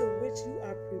level to which you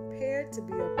are prepared to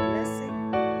be a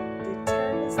blessing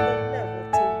determines the level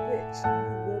to which you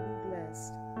will be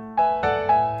blessed.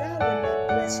 God will not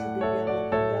bless you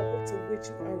beyond the level to which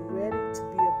you are ready to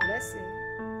be a blessing.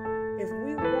 If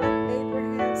we want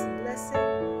Abraham's blessing,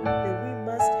 then we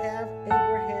must have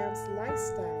Abraham's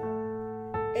lifestyle.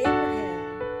 Abraham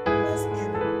was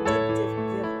an addictive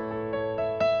giver.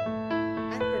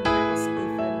 I pronounce a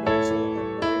financial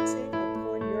anointing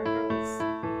upon your house.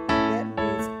 That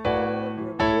means all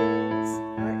your bills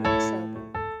are in trouble.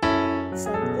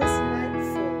 From this night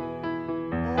forward,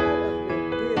 all of your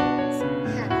bills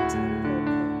have to be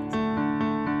paid.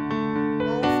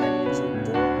 All financial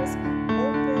doors are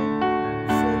open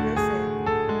for your family.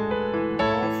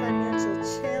 All financial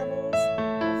channels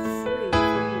are free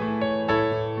for you.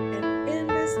 An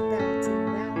endless bounty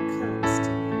now comes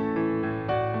to you.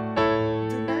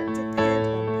 Do not depend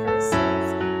on persons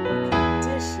or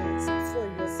conditions for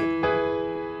your supply.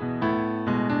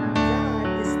 God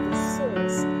is the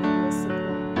source of your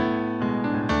supply.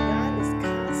 God is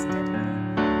constantly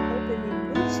opening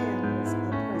new channels of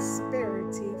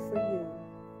prosperity for you.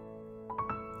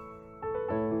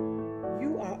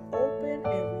 You are open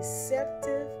and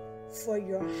receptive for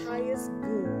your highest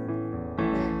good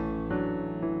now.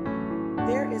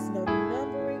 There is no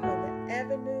numbering on the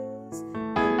avenues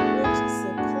in which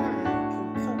supply can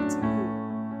come to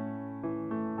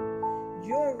you.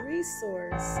 Your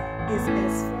resource is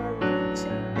as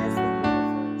far-reaching as the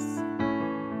universe.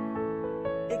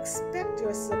 Expect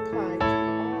your supply through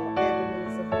all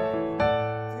avenues of life,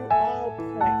 through all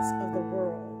points of the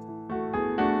world.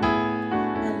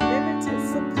 Unlimited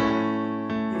supply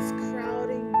is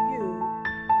crowding you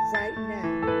right now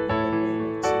in the name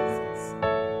of Jesus.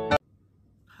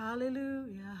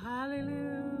 Hallelujah,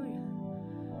 hallelujah.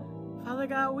 Father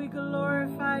God, we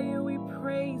glorify you, we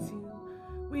praise you,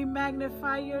 we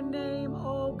magnify your name,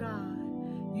 oh God.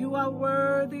 You are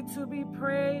worthy to be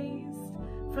praised,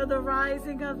 for the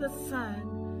rising of the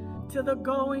sun to the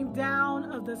going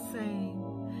down of the same.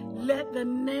 Let the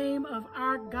name of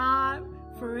our God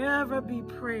forever be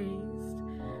praised.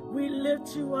 We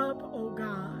lift you up, oh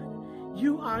God.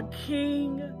 You are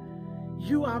King,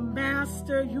 you are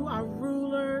Master, you are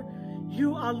Ruler,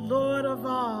 you are Lord of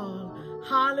all.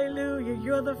 Hallelujah.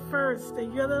 You're the first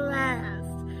and you're the last.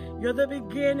 You're the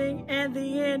beginning and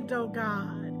the end, oh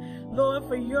God. Lord,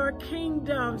 for your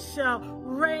kingdom shall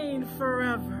reign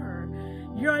forever.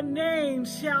 Your name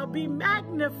shall be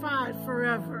magnified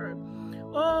forever.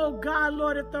 Oh God,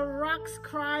 Lord, if the rocks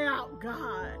cry out,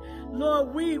 God,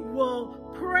 Lord, we will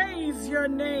praise your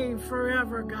name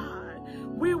forever, God.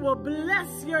 We will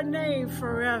bless your name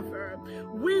forever.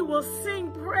 We will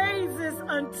sing praises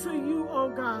unto you, O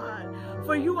God,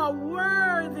 for you are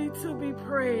worthy to be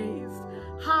praised.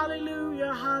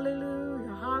 Hallelujah,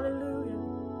 hallelujah, hallelujah.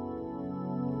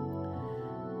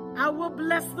 I will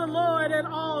bless the Lord at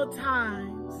all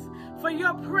times, for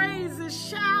your praises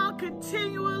shall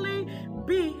continually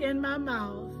be in my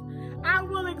mouth. I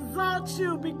will exalt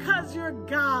you because you're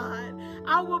God.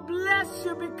 I will bless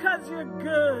you because you're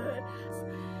good.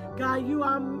 God, you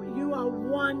are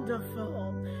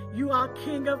wonderful. You are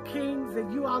King of Kings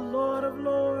and you are Lord of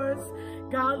Lords.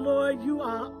 God, Lord, you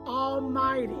are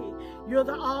almighty. You're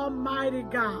the almighty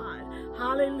God.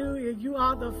 Hallelujah. You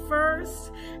are the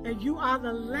first and you are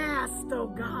the last, oh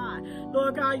God.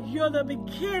 Lord God, you're the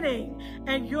beginning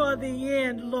and you're the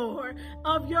end, Lord.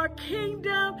 Of your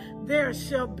kingdom, there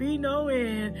shall be no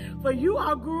end. For you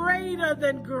are greater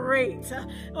than great.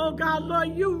 Oh God,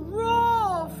 Lord, you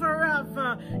rule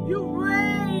forever. You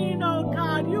reign, oh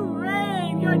God. You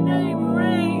reign. Your name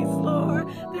reigns, Lord.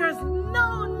 There's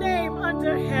no name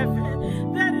under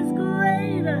heaven that is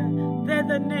greater than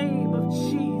the name of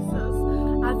Jesus.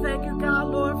 I thank you, God,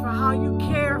 Lord, for how you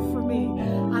care for me.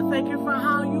 I thank you for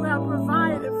how you have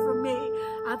provided for me.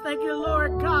 I thank you,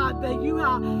 Lord God, that you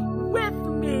are with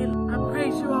me. I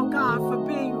praise you, oh God, for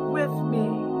being with me.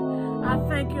 I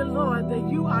thank you, Lord, that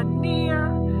you are near,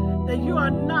 that you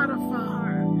are not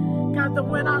afar. God, that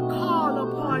when I call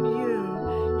upon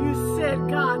you, you said,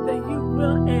 God, that you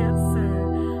will answer.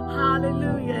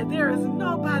 Hallelujah. There is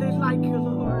nobody like you,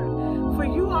 Lord, for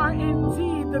you are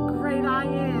indeed the great I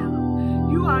am.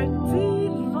 You are indeed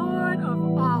Lord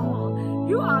of all.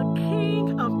 You are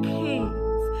King of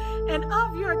kings. And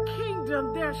of your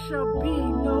kingdom there shall be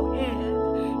no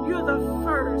end. You're the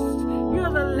first.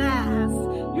 You're the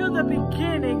last. You're the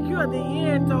beginning. You're the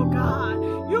end, oh God.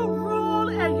 You rule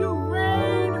and you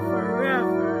reign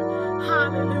forever.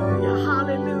 Hallelujah.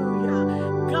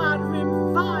 Hallelujah. God,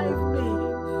 revive me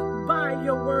by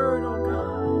your word, oh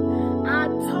God. I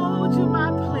told you my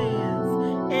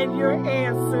plans and you're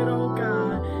answered, oh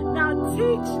God. Now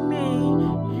teach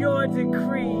me your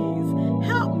decrees.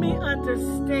 Help me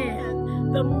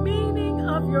understand the meaning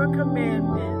of your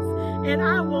commandments, and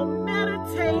I will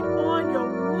meditate on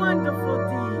your wonderful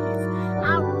deeds.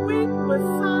 I weep with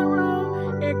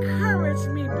sorrow. Encourage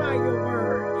me by your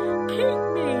word. Keep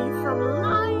me from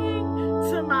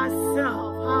lying to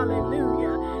myself.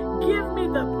 Hallelujah. Give me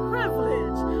the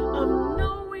privilege of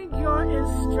knowing your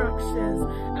instructions.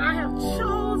 I have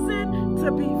chosen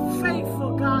to be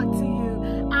faithful, God, to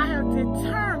you. I have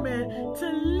determined to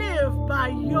live by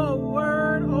your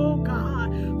word, oh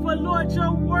God. For Lord,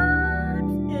 your word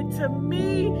to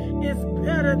me is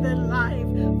better than life.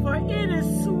 For it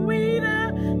is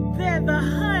sweeter than the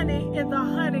honey in the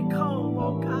honeycomb,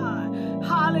 oh God.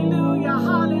 Hallelujah,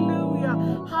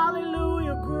 hallelujah,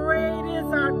 hallelujah. Great is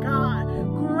our God.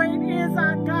 Great is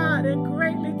our God and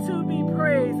greatly to be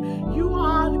praised. You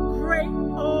are great,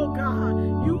 oh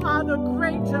God. You are the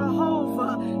great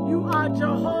Jehovah. You are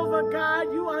Jehovah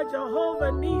God. You are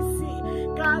Jehovah Nisi.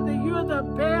 God, that you're the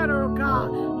banner,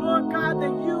 God. Lord God,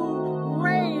 that you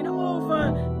reign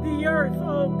over the earth,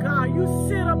 oh God. You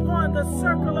sit upon the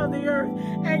circle of the earth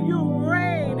and you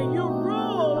reign and you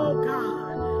rule, oh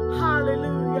God.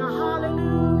 Hallelujah, hallelujah.